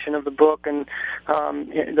inspiration of the book, and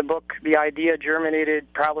the idea germinated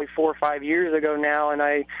probably 4 or 5 years ago now, and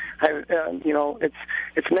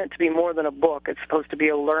it's meant to be more than a book. It's supposed to be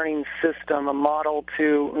a learning system, a model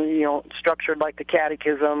to, structured like the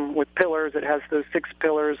catechism with pillars. It has those 6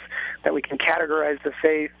 pillars that we can categorize the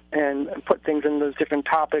faith and put things in those different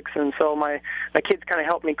topics. And so my kids kind of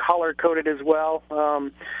helped me color-code it as well.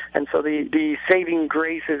 And so the saving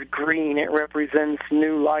grace is green. It represents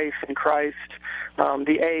new life in Christ.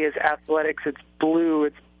 The A is athletics. It's blue.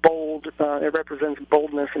 It's bold. It represents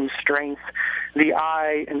boldness and strength. The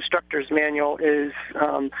I, instructor's manual, is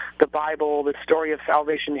the Bible, the story of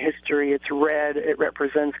salvation history. It's red. It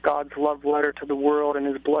represents God's love letter to the world and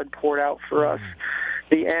his blood poured out for us.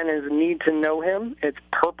 The N is need to know him. It's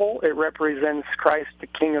purple. It represents Christ, the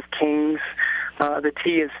King of Kings. The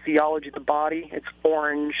T is theology of the body. It's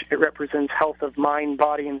orange. It represents health of mind,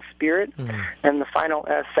 body, and spirit. And the final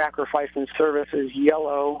S, sacrifice and service, is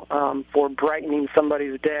yellow for brightening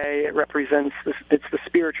somebody's day. It represents it's the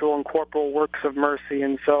spiritual and corporal works of mercy.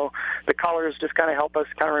 And so the colors just kind of help us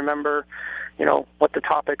kind of remember, what the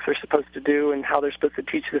topics are supposed to do and how they're supposed to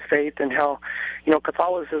teach the faith, and how,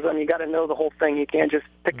 Catholicism, you got to know the whole thing. You can't just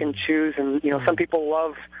pick and choose. And, some people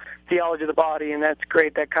love theology of the body, and that's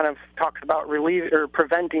great. That kind of talks about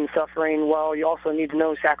preventing suffering. Well, you also need to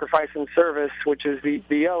know sacrifice and service, which is the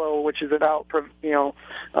yellow, which is about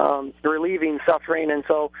relieving suffering. And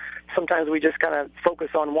so sometimes we just kind of focus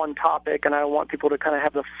on one topic, and I want people to kind of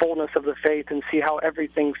have the fullness of the faith and see how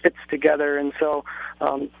everything fits together. And so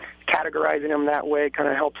categorizing them that way kind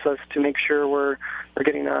of helps us to make sure we're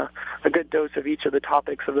getting a good dose of each of the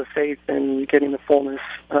topics of the faith and getting the fullness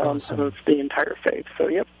of the entire faith. So,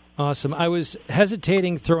 yep. Awesome. I was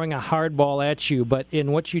hesitating throwing a hardball at you, but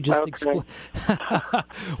in what you just explained,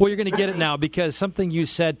 well, you're going to get it now because something you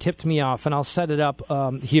said tipped me off, and I'll set it up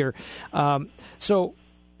here. So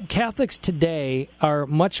Catholics today are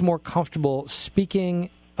much more comfortable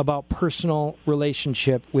speaking about personal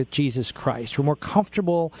relationship with Jesus Christ. We're more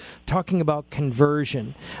comfortable talking about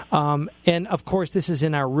conversion. And, of course, this is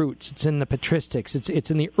in our roots. It's in the patristics. It's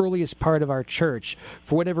in the earliest part of our church.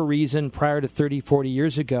 For whatever reason, prior to 30, 40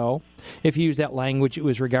 years ago, if you use that language, it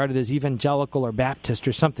was regarded as evangelical or Baptist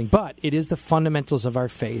or something. But it is the fundamentals of our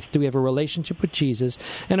faith. Do we have a relationship with Jesus?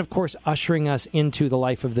 And, of course, ushering us into the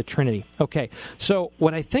life of the Trinity. Okay, so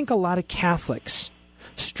what I think a lot of Catholics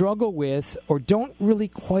struggle with or don't really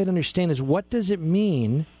quite understand is what does it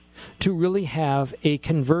mean to really have a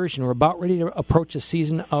conversion. We're about ready to approach a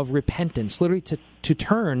season of repentance, literally to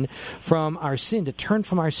turn from our sin, to turn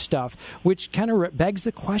from our stuff, which kind of begs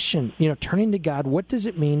the question, turning to God, what does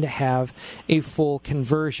it mean to have a full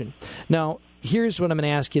conversion? Now, here's what I'm going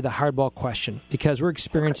to ask you, the hardball question, because we're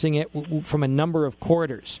experiencing it from a number of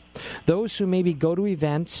quarters. Those who maybe go to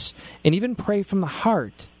events and even pray from the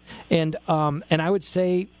heart, and I would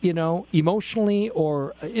say, emotionally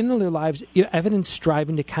or in their lives, evidence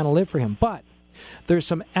striving to kind of live for Him. But there's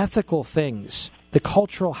some ethical things, the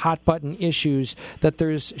cultural hot-button issues that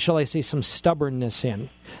there's, shall I say, some stubbornness in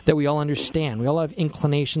that we all understand. We all have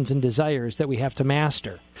inclinations and desires that we have to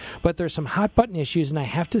master. But there's some hot-button issues, and I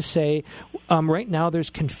have to say, right now there's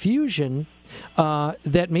confusion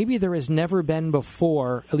that maybe there has never been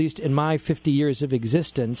before, at least in my 50 years of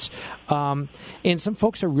existence. And some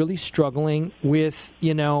folks are really struggling with,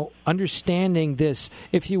 understanding this,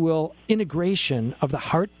 if you will, integration of the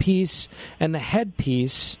heart piece and the head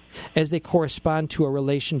piece as they correspond to a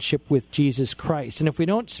relationship with Jesus Christ. And if we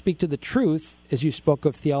don't speak to the truth, as you spoke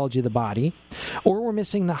of theology of the body, or we're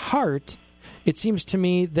missing the heart, it seems to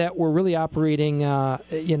me that we're really operating,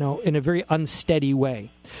 in a very unsteady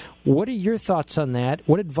way. What are your thoughts on that?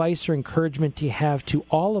 What advice or encouragement do you have to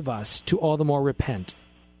all of us to all the more repent?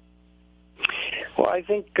 Well, I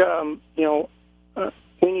think,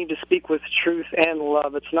 we need to speak with truth and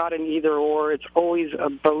love. It's not an either or. It's always a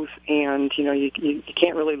both and. You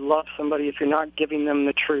can't really love somebody if you're not giving them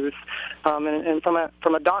the truth. And from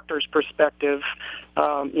a doctor's perspective,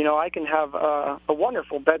 I can have a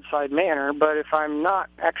wonderful bedside manner, but if I'm not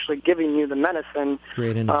actually giving you the medicine,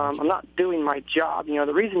 I'm not doing my job.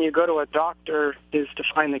 The reason you go to a doctor is to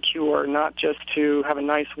find the cure, not just to have a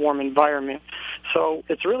nice, warm environment. So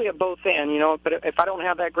it's really a both and, but if I don't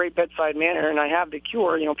have that great bedside manner and I have the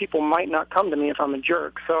cure, people might not come to me if I'm a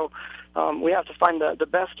jerk. So we have to find the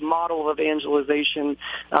best model of evangelization,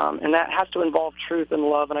 and that has to involve truth and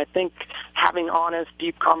love. And I think having honest,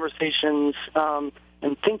 deep conversations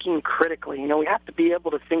and thinking critically, we have to be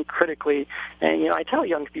able to think critically. And, I tell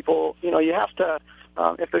young people, you have to,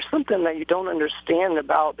 if there's something that you don't understand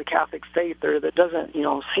about the Catholic faith or that doesn't,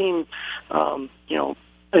 seem,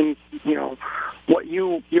 and what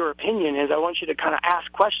your opinion is, I want you to kind of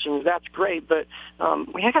ask questions. That's great, but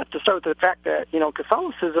we have to start with the fact that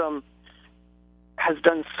Catholicism has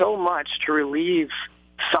done so much to relieve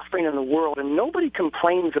suffering in the world, and nobody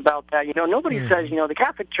complains about that. Nobody says, the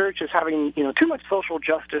Catholic Church is having, too much social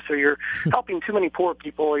justice, or you're helping too many poor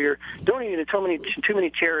people, or you're donating to too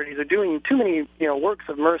many charities, or doing too many, works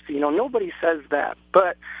of mercy. nobody says that.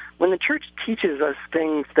 But when the Church teaches us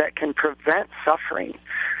things that can prevent suffering,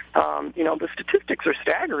 the statistics are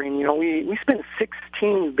staggering. We spend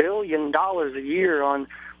 $16 billion a year on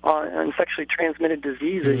sexually transmitted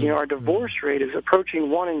diseases. Our divorce rate is approaching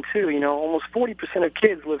 1 in 2. Almost 40% of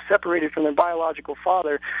kids live separated from their biological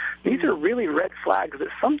father. These are really red flags that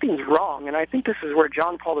something's wrong, and I think this is where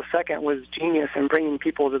John Paul II was genius in bringing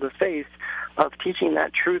people to the faith, of teaching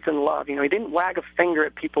that truth and love. He didn't wag a finger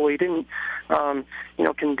at people. He didn't,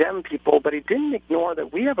 condemn people, but he didn't ignore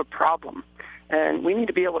that we have a problem. And we need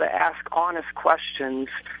to be able to ask honest questions.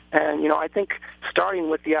 And, I think starting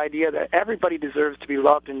with the idea that everybody deserves to be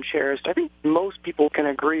loved and cherished, I think most people can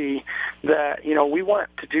agree that, we want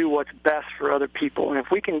to do what's best for other people. And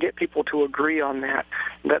if we can get people to agree on that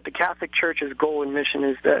the Catholic Church's goal and mission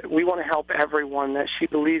is that we want to help everyone, that she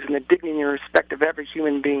believes in the dignity and respect of every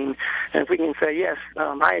human being. And if we can say, yes,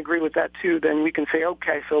 I agree with that too, then we can say,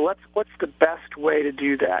 okay, so what's the best way to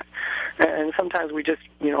do that? And sometimes we just,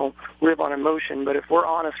 live on emotion. But if we're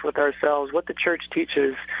honest with ourselves, what the Church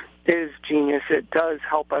teaches is genius. It does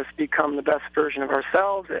help us become the best version of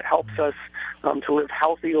ourselves. It helps us to live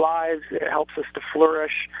healthy lives. It helps us to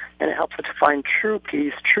flourish, and it helps us to find true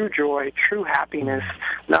peace, true joy, true happiness,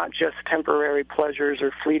 not just temporary pleasures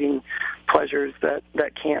or fleeting pleasures that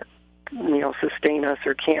can't sustain us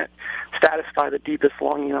or can't satisfy the deepest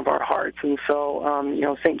longing of our hearts. And so,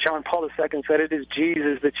 St. John Paul II said, it is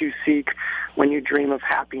Jesus that you seek when you dream of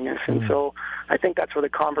happiness. And so I think that's where the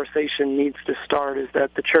conversation needs to start, is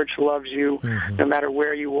that the church loves you no matter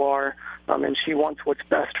where you are, and she wants what's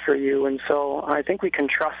best for you. And so I think we can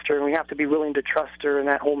trust her, and we have to be willing to trust her in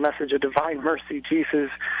that whole message of divine mercy. Jesus,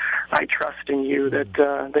 I trust in you,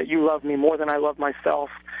 that you love me more than I love myself,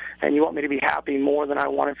 and you want me to be happy more than I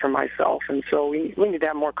want it for myself. And so we need to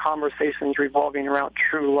have more conversations revolving around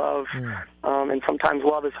true love. And sometimes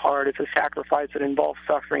love is hard. It's a sacrifice that involves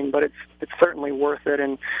suffering, but it's certainly worth it.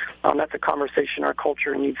 And that's a conversation our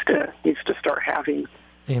culture needs to start having.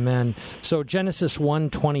 Amen. So Genesis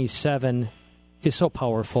 1:27 is so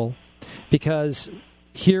powerful, because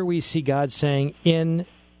here we see God saying, in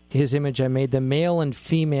His image I made them, male and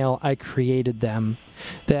female I created them,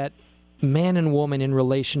 that man and woman in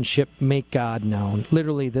relationship make God known.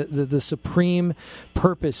 Literally, the supreme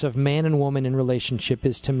purpose of man and woman in relationship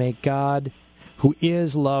is to make God, who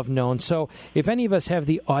is love, known. So if any of us have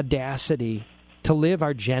the audacity to live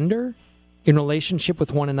our gender in relationship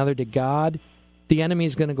with one another to God, the enemy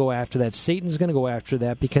is going to go after that. Satan's going to go after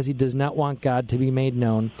that, because he does not want God to be made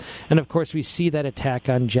known. And of course, we see that attack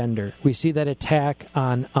on gender. We see that attack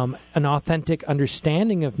on an authentic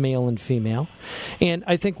understanding of male and female. And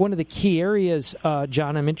I think one of the key areas,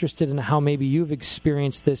 John, I'm interested in how maybe you've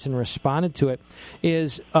experienced this and responded to it,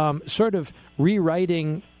 is sort of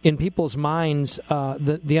rewriting in people's minds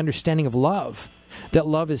the understanding of love, that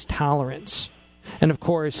love is tolerance. And of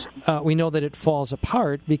course, we know that it falls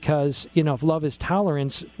apart because, if love is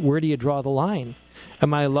tolerance, where do you draw the line?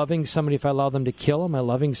 Am I loving somebody if I allow them to kill? Am I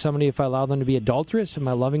loving somebody if I allow them to be adulterous? Am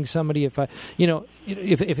I loving somebody if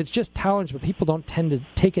if it's just tolerance, but people don't tend to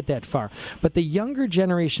take it that far. But the younger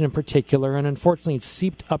generation in particular, and unfortunately it's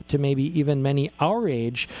seeped up to maybe even many our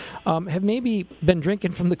age, have maybe been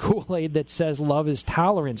drinking from the Kool-Aid that says love is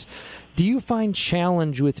tolerance. Do you find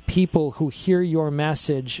challenge with people who hear your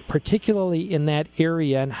message, particularly in that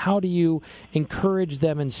area, and how do you encourage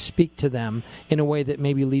them and speak to them in a way that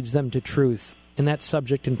maybe leads them to truth in that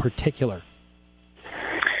subject in particular?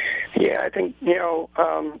 Yeah, I think,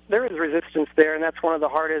 there is resistance there, and that's one of the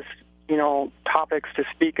hardest, topics to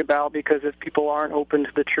speak about, because if people aren't open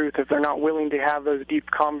to the truth, if they're not willing to have those deep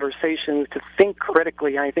conversations, to think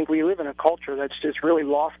critically, and I think we live in a culture that's just really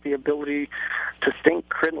lost the ability to think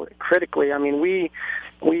critically. I mean, we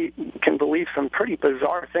can believe some pretty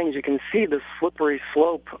bizarre things. You can see the slippery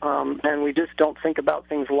slope, and we just don't think about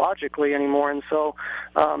things logically anymore. And so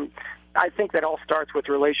I think that all starts with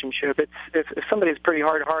relationship. If somebody's pretty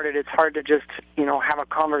hard-hearted, it's hard to just, have a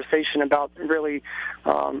conversation about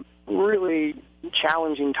really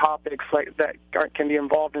challenging topics like that can be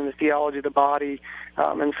involved in the theology of the body.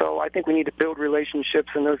 And so I think we need to build relationships,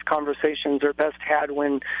 and those conversations are best had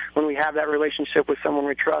when we have that relationship with someone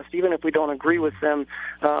we trust. Even if we don't agree with them,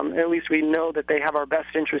 at least we know that they have our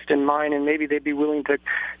best interest in mind, and maybe they'd be willing to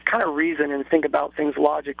kind of reason and think about things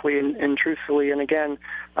logically and truthfully. And again,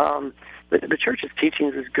 the church's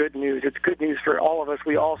teachings is good news. It's good news for all of us.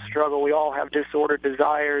 We all struggle. We all have disordered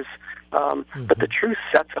desires. But the truth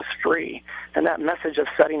sets us free. And that message of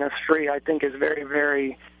setting us free, I think, is very,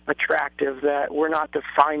 very attractive, that we're not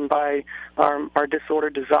defined by our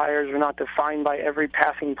disordered desires. We're not defined by every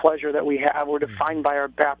passing pleasure that we have. We're defined by our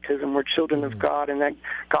baptism. We're children of God, and that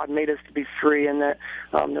God made us to be free, and that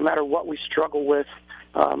no matter what we struggle with,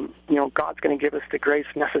 God's going to give us the grace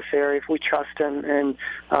necessary if we trust Him,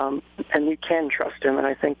 and we can trust Him. And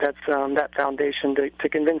I think that's that foundation to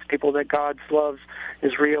convince people that God's love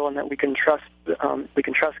is real, and that we can trust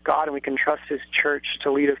God, and we can trust His church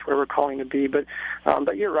to lead us where we're calling to be. But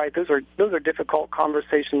you're right; those are difficult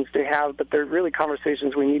conversations to have, but they're really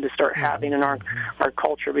conversations we need to start having in our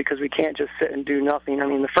culture, because we can't just sit and do nothing. I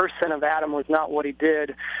mean, the first sin of Adam was not what he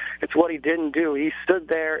did; it's what he didn't do. He stood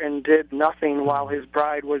there and did nothing while his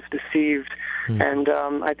bride was deceived. And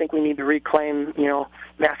I think we need to reclaim,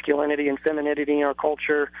 masculinity and femininity in our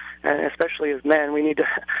culture, and especially as men, we need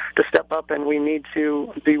to step up, and we need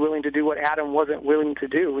to be willing to do what Adam wasn't willing to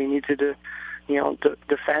do. We need to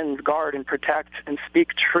defend, guard, and protect, and speak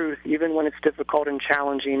truth, even when it's difficult and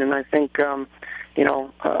challenging. And I think,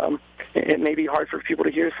 it may be hard for people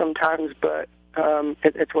to hear sometimes, but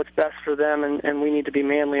it's what's best for them, and we need to be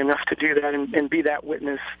manly enough to do that and be that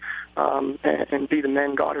witness, and be the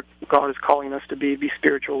men God is calling us to be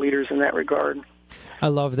spiritual leaders in that regard. I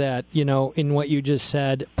love that. In what you just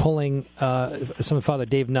said, pulling some of Father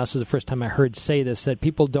Dave Nuss is the first time I heard say this, that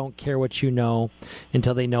people don't care what you know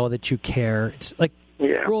until they know that you care. It's like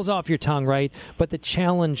rolls off your tongue, right? But the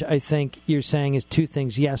challenge, I think you're saying, is two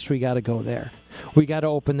things. Yes, we got to go there. We got to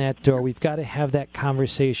open that door. We've got to have that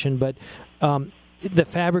conversation. But the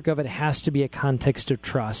fabric of it has to be a context of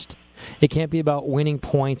trust. It can't be about winning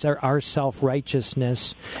points or our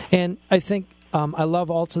self-righteousness. And I think I love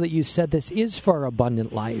also that you said this is for our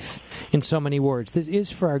abundant life in so many words. This is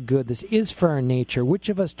for our good. This is for our nature. Which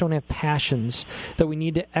of us don't have passions that we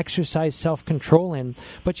need to exercise self-control in?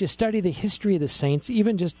 But you study the history of the saints,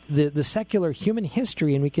 even just the secular human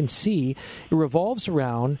history, and we can see it revolves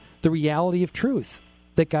around the reality of truth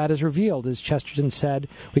that God has revealed. As Chesterton said,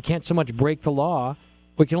 we can't so much break the law,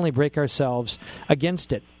 we can only break ourselves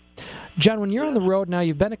against it. John, when you're on the road now,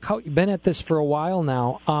 you've been at this for a while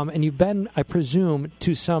now, and you've been, I presume,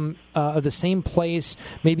 to some of the same place,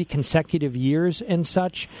 maybe consecutive years and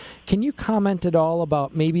such. Can you comment at all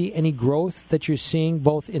about maybe any growth that you're seeing,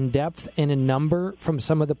 both in depth and in number, from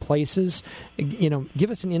some of the places?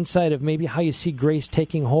 Give us an insight of maybe how you see grace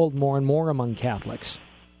taking hold more and more among Catholics.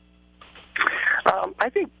 I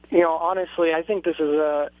think, honestly, I think this is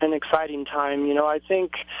an exciting time. I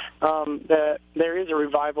think that there is a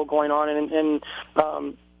revival going on, and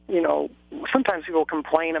sometimes people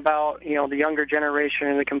complain about, the younger generation,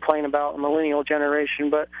 and they complain about the millennial generation,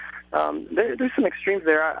 but there's some extremes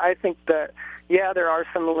there. I think that, there are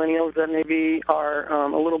some millennials that maybe are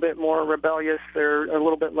a little bit more rebellious. They're a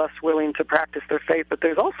little bit less willing to practice their faith, but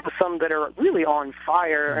there's also some that are really on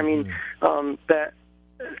fire. I mean, that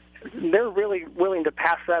they're really willing to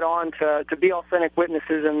pass that on to be authentic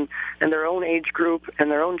witnesses in their own age group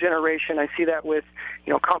and their own generation. I see that with,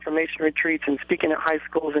 confirmation retreats and speaking at high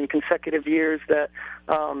schools in consecutive years that,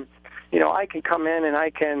 I can come in and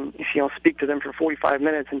I can, speak to them for 45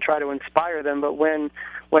 minutes and try to inspire them. But when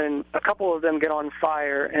a couple of them get on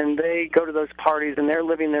fire and they go to those parties and they're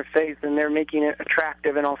living their faith and they're making it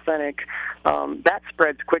attractive and authentic, that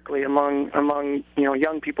spreads quickly among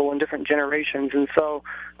young people in different generations. And so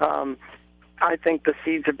I think the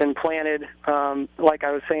seeds have been planted. Like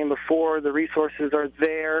I was saying before, the resources are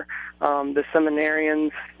there. The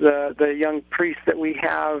seminarians, the young priests that we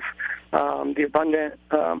have, the abundant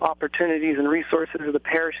opportunities and resources of the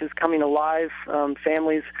parishes coming alive,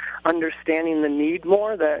 families understanding the need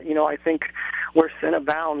more, that, I think where sin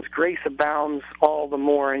abounds, grace abounds all the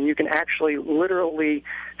more. And you can actually literally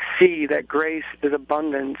see that grace is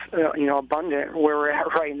abundant where we're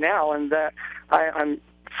at right now, and that I'm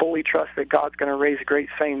fully trust that God's going to raise great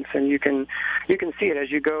saints. And you can see it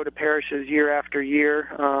as you go to parishes year after year,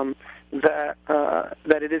 that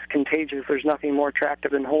it is contagious. There's nothing more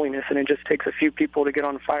attractive than holiness, and it just takes a few people to get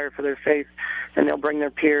on fire for their faith, and they'll bring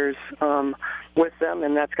their peers with them,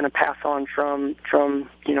 and that's going to pass on from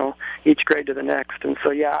each grade to the next. And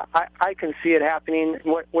so, I can see it happening.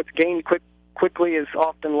 What's gained quickly is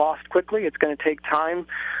often lost quickly. It's going to take time,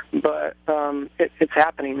 but it's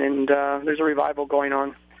happening, and there's a revival going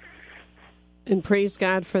on. And praise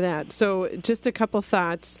God for that. So just a couple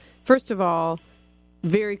thoughts. First of all,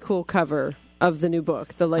 very cool cover of the new book,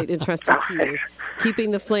 The Light Entrusted to You,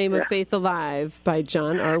 Keeping the Flame of Faith Alive by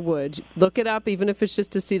John R. Wood. Look it up, even if it's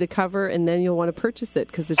just to see the cover, and then you'll want to purchase it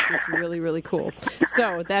because it's just really, really cool.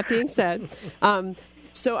 So that being said,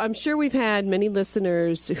 so I'm sure we've had many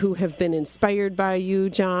listeners who have been inspired by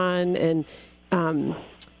you, John, and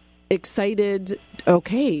excited,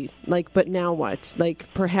 but now what?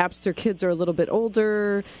 Like perhaps their kids are a little bit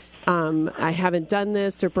older, I haven't done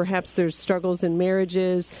this, or perhaps there's struggles in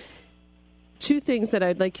marriages. Two things that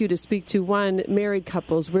I'd like you to speak to. One, married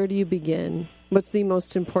couples, where do you begin? What's the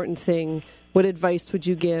most important thing? What advice would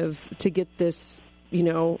you give to get this,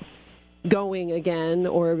 going again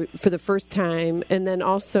or for the first time? And then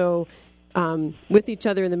also with each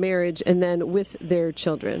other in the marriage and then with their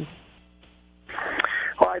children.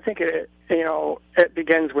 Well, I think it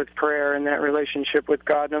begins with prayer and that relationship with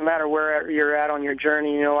God. No matter where you're at on your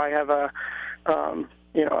journey, I have an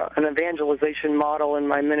evangelization model in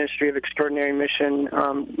my ministry of extraordinary mission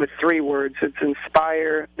with 3 words. It's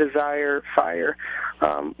inspire, desire, fire.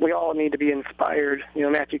 We all need to be inspired.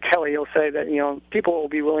 Matthew Kelly, he'll say that, people will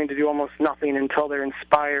be willing to do almost nothing until they're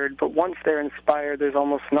inspired, but once they're inspired, there's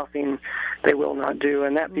almost nothing they will not do,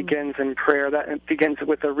 and that begins in prayer. That begins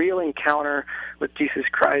with a real encounter with Jesus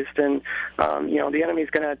Christ, and, the enemy's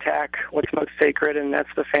going to attack what's most sacred, and that's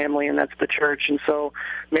the family, and that's the church, and so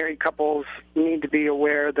married couples need to be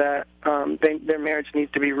aware that their marriage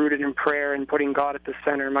needs to be rooted in prayer and putting God at the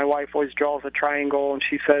center. My wife always draws a triangle, and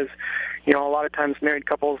she says, a lot of times married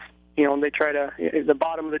couples, they try to, the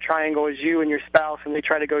bottom of the triangle is you and your spouse, and they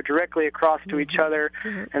try to go directly across to each other,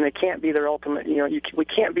 and they can't be their ultimate, we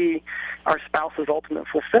can't be our spouse's ultimate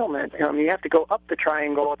fulfillment. You have to go up the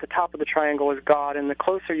triangle. At the top of the triangle is God, and the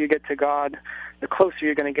closer you get to God, the closer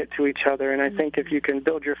you're going to get to each other. And I think if you can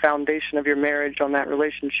build your foundation of your marriage on that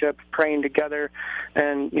relationship, praying together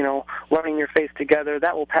and, learning your faith together,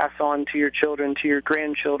 that will pass on to your children, to your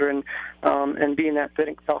grandchildren, and being that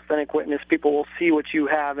authentic witness. People will see what you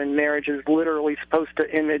have, and marriage is literally supposed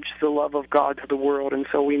to image the love of God to the world. And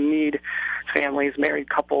so we need families, married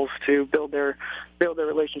couples, to build their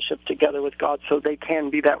relationship together with God so they can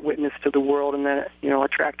be that witness to the world and then,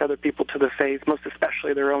 attract other people to the faith, most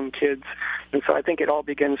especially their own kids. And so I think it all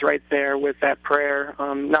begins right there with that prayer,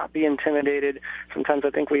 not be intimidated. Sometimes I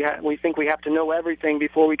think we think we have to know everything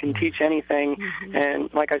before we can teach anything. Mm-hmm.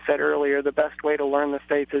 And like I said earlier, the best way to learn the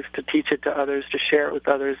faith is to teach it to others, to share it with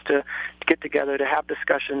others, to get together, to have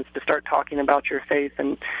discussions, to start talking about your faith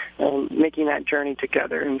and making that journey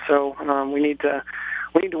together. And so we need to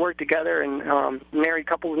work together, and married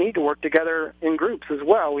couples need to work together in groups as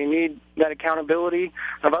well. We need that accountability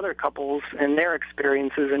of other couples and their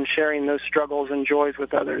experiences and sharing those struggles and joys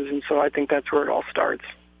with others. And so I think that's where it all starts.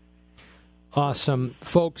 Awesome.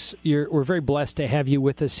 Folks, we're very blessed to have you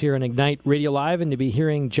with us here on Ignite Radio Live and to be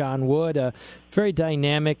hearing John Wood, a very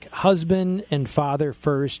dynamic husband and father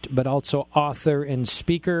first, but also author and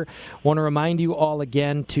speaker. I want to remind you all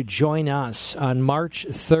again to join us on March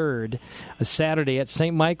 3rd, a Saturday at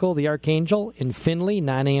St. Michael the Archangel in Findlay,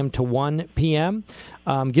 9 a.m. to 1 p.m.,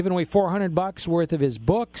 giving away $400 worth of his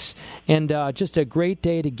books, and just a great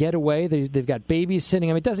day to get away. They've got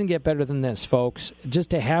babysitting. It doesn't get better than this, folks. Just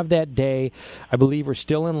to have that day. I believe we're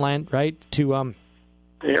still in Lent, right? To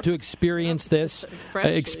experience this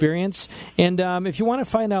experience. And if you want to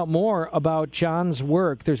find out more about John's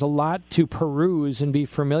work, there's a lot to peruse and be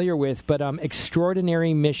familiar with, but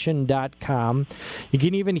extraordinarymission.com. You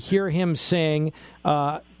can even hear him sing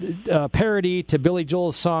parody to Billy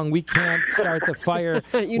Joel's song "We Can't Start the Fire."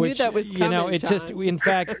 Knew that was coming, it's John. just, in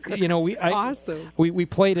fact, awesome. We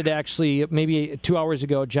played it actually maybe 2 hours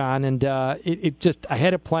ago, John, and it just, I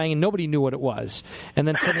had it playing and nobody knew what it was, and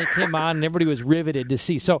then suddenly it came on and everybody was riveted to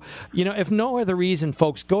see. So, if no other reason,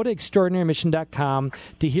 folks, go to extraordinarymission.com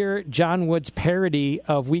to hear John Wood's parody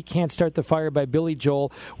of "We Can't Start the Fire" by Billy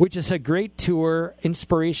Joel, which is a great tour,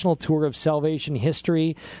 inspirational tour of salvation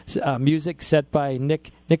history, music set by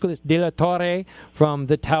Nicholas De La Torre from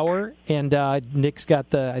The Tower, and Nick's got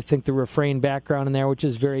the refrain background in there, which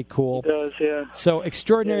is very cool. It does, yeah. So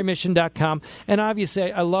extraordinarymission.com, and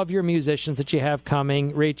obviously I love your musicians that you have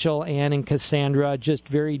coming, Rachel, Ann, and Cassandra, just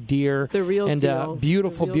very dear. The real and deal.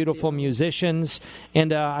 Beautiful musicians.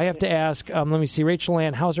 And I have to ask, let me see, Rachel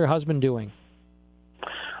Ann, how's her husband doing?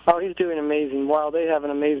 Oh, he's doing amazing. Wow, they have an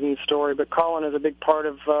amazing story. But Colin is a big part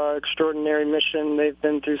of Extraordinary Mission. They've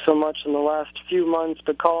been through so much in the last few months,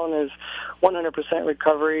 but Colin is 100%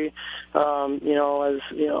 recovery. As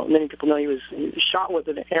many people know, he was shot with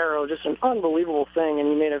an arrow, just an unbelievable thing, and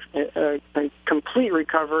he made a complete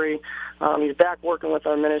recovery. He's back working with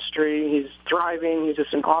our ministry. He's thriving. He's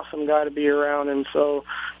just an awesome guy to be around. And so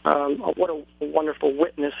what a wonderful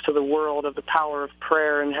witness to the world of the power of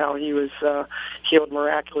prayer and how he was healed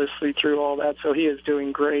miraculously through all that. So he is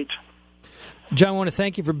doing great. John, I want to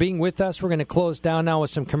thank you for being with us. We're going to close down now with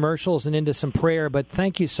some commercials and into some prayer, but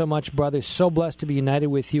thank you so much, brother. So blessed to be united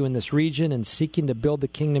with you in this region and seeking to build the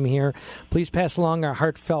kingdom here. Please pass along our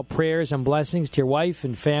heartfelt prayers and blessings to your wife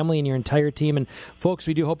and family and your entire team. And folks,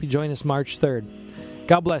 we do hope you join us March 3rd.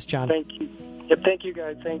 God bless, John. Thank you. Yep, thank you,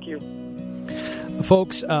 guys. Thank you.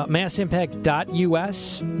 Folks,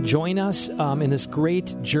 massimpact.us, join us in this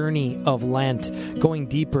great journey of Lent, going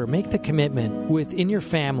deeper. Make the commitment within your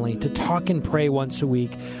family to talk and pray once a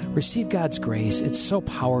week. Receive God's grace. It's so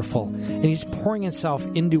powerful. And He's pouring Himself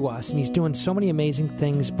into us, and He's doing so many amazing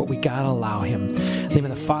things, but we got to allow Him. In the name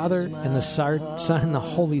of the Father, and the Son, and the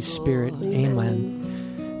Holy Spirit.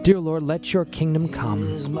 Amen. Dear Lord, let your kingdom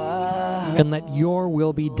come, and let your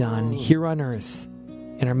will be done here on earth,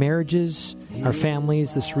 in our marriages, our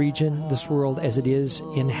families, this region, this world, as it is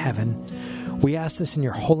in heaven. We ask this in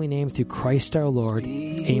your holy name through Christ our Lord.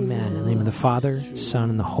 Amen. In the name of the Father,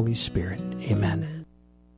 Son, and the Holy Spirit. Amen.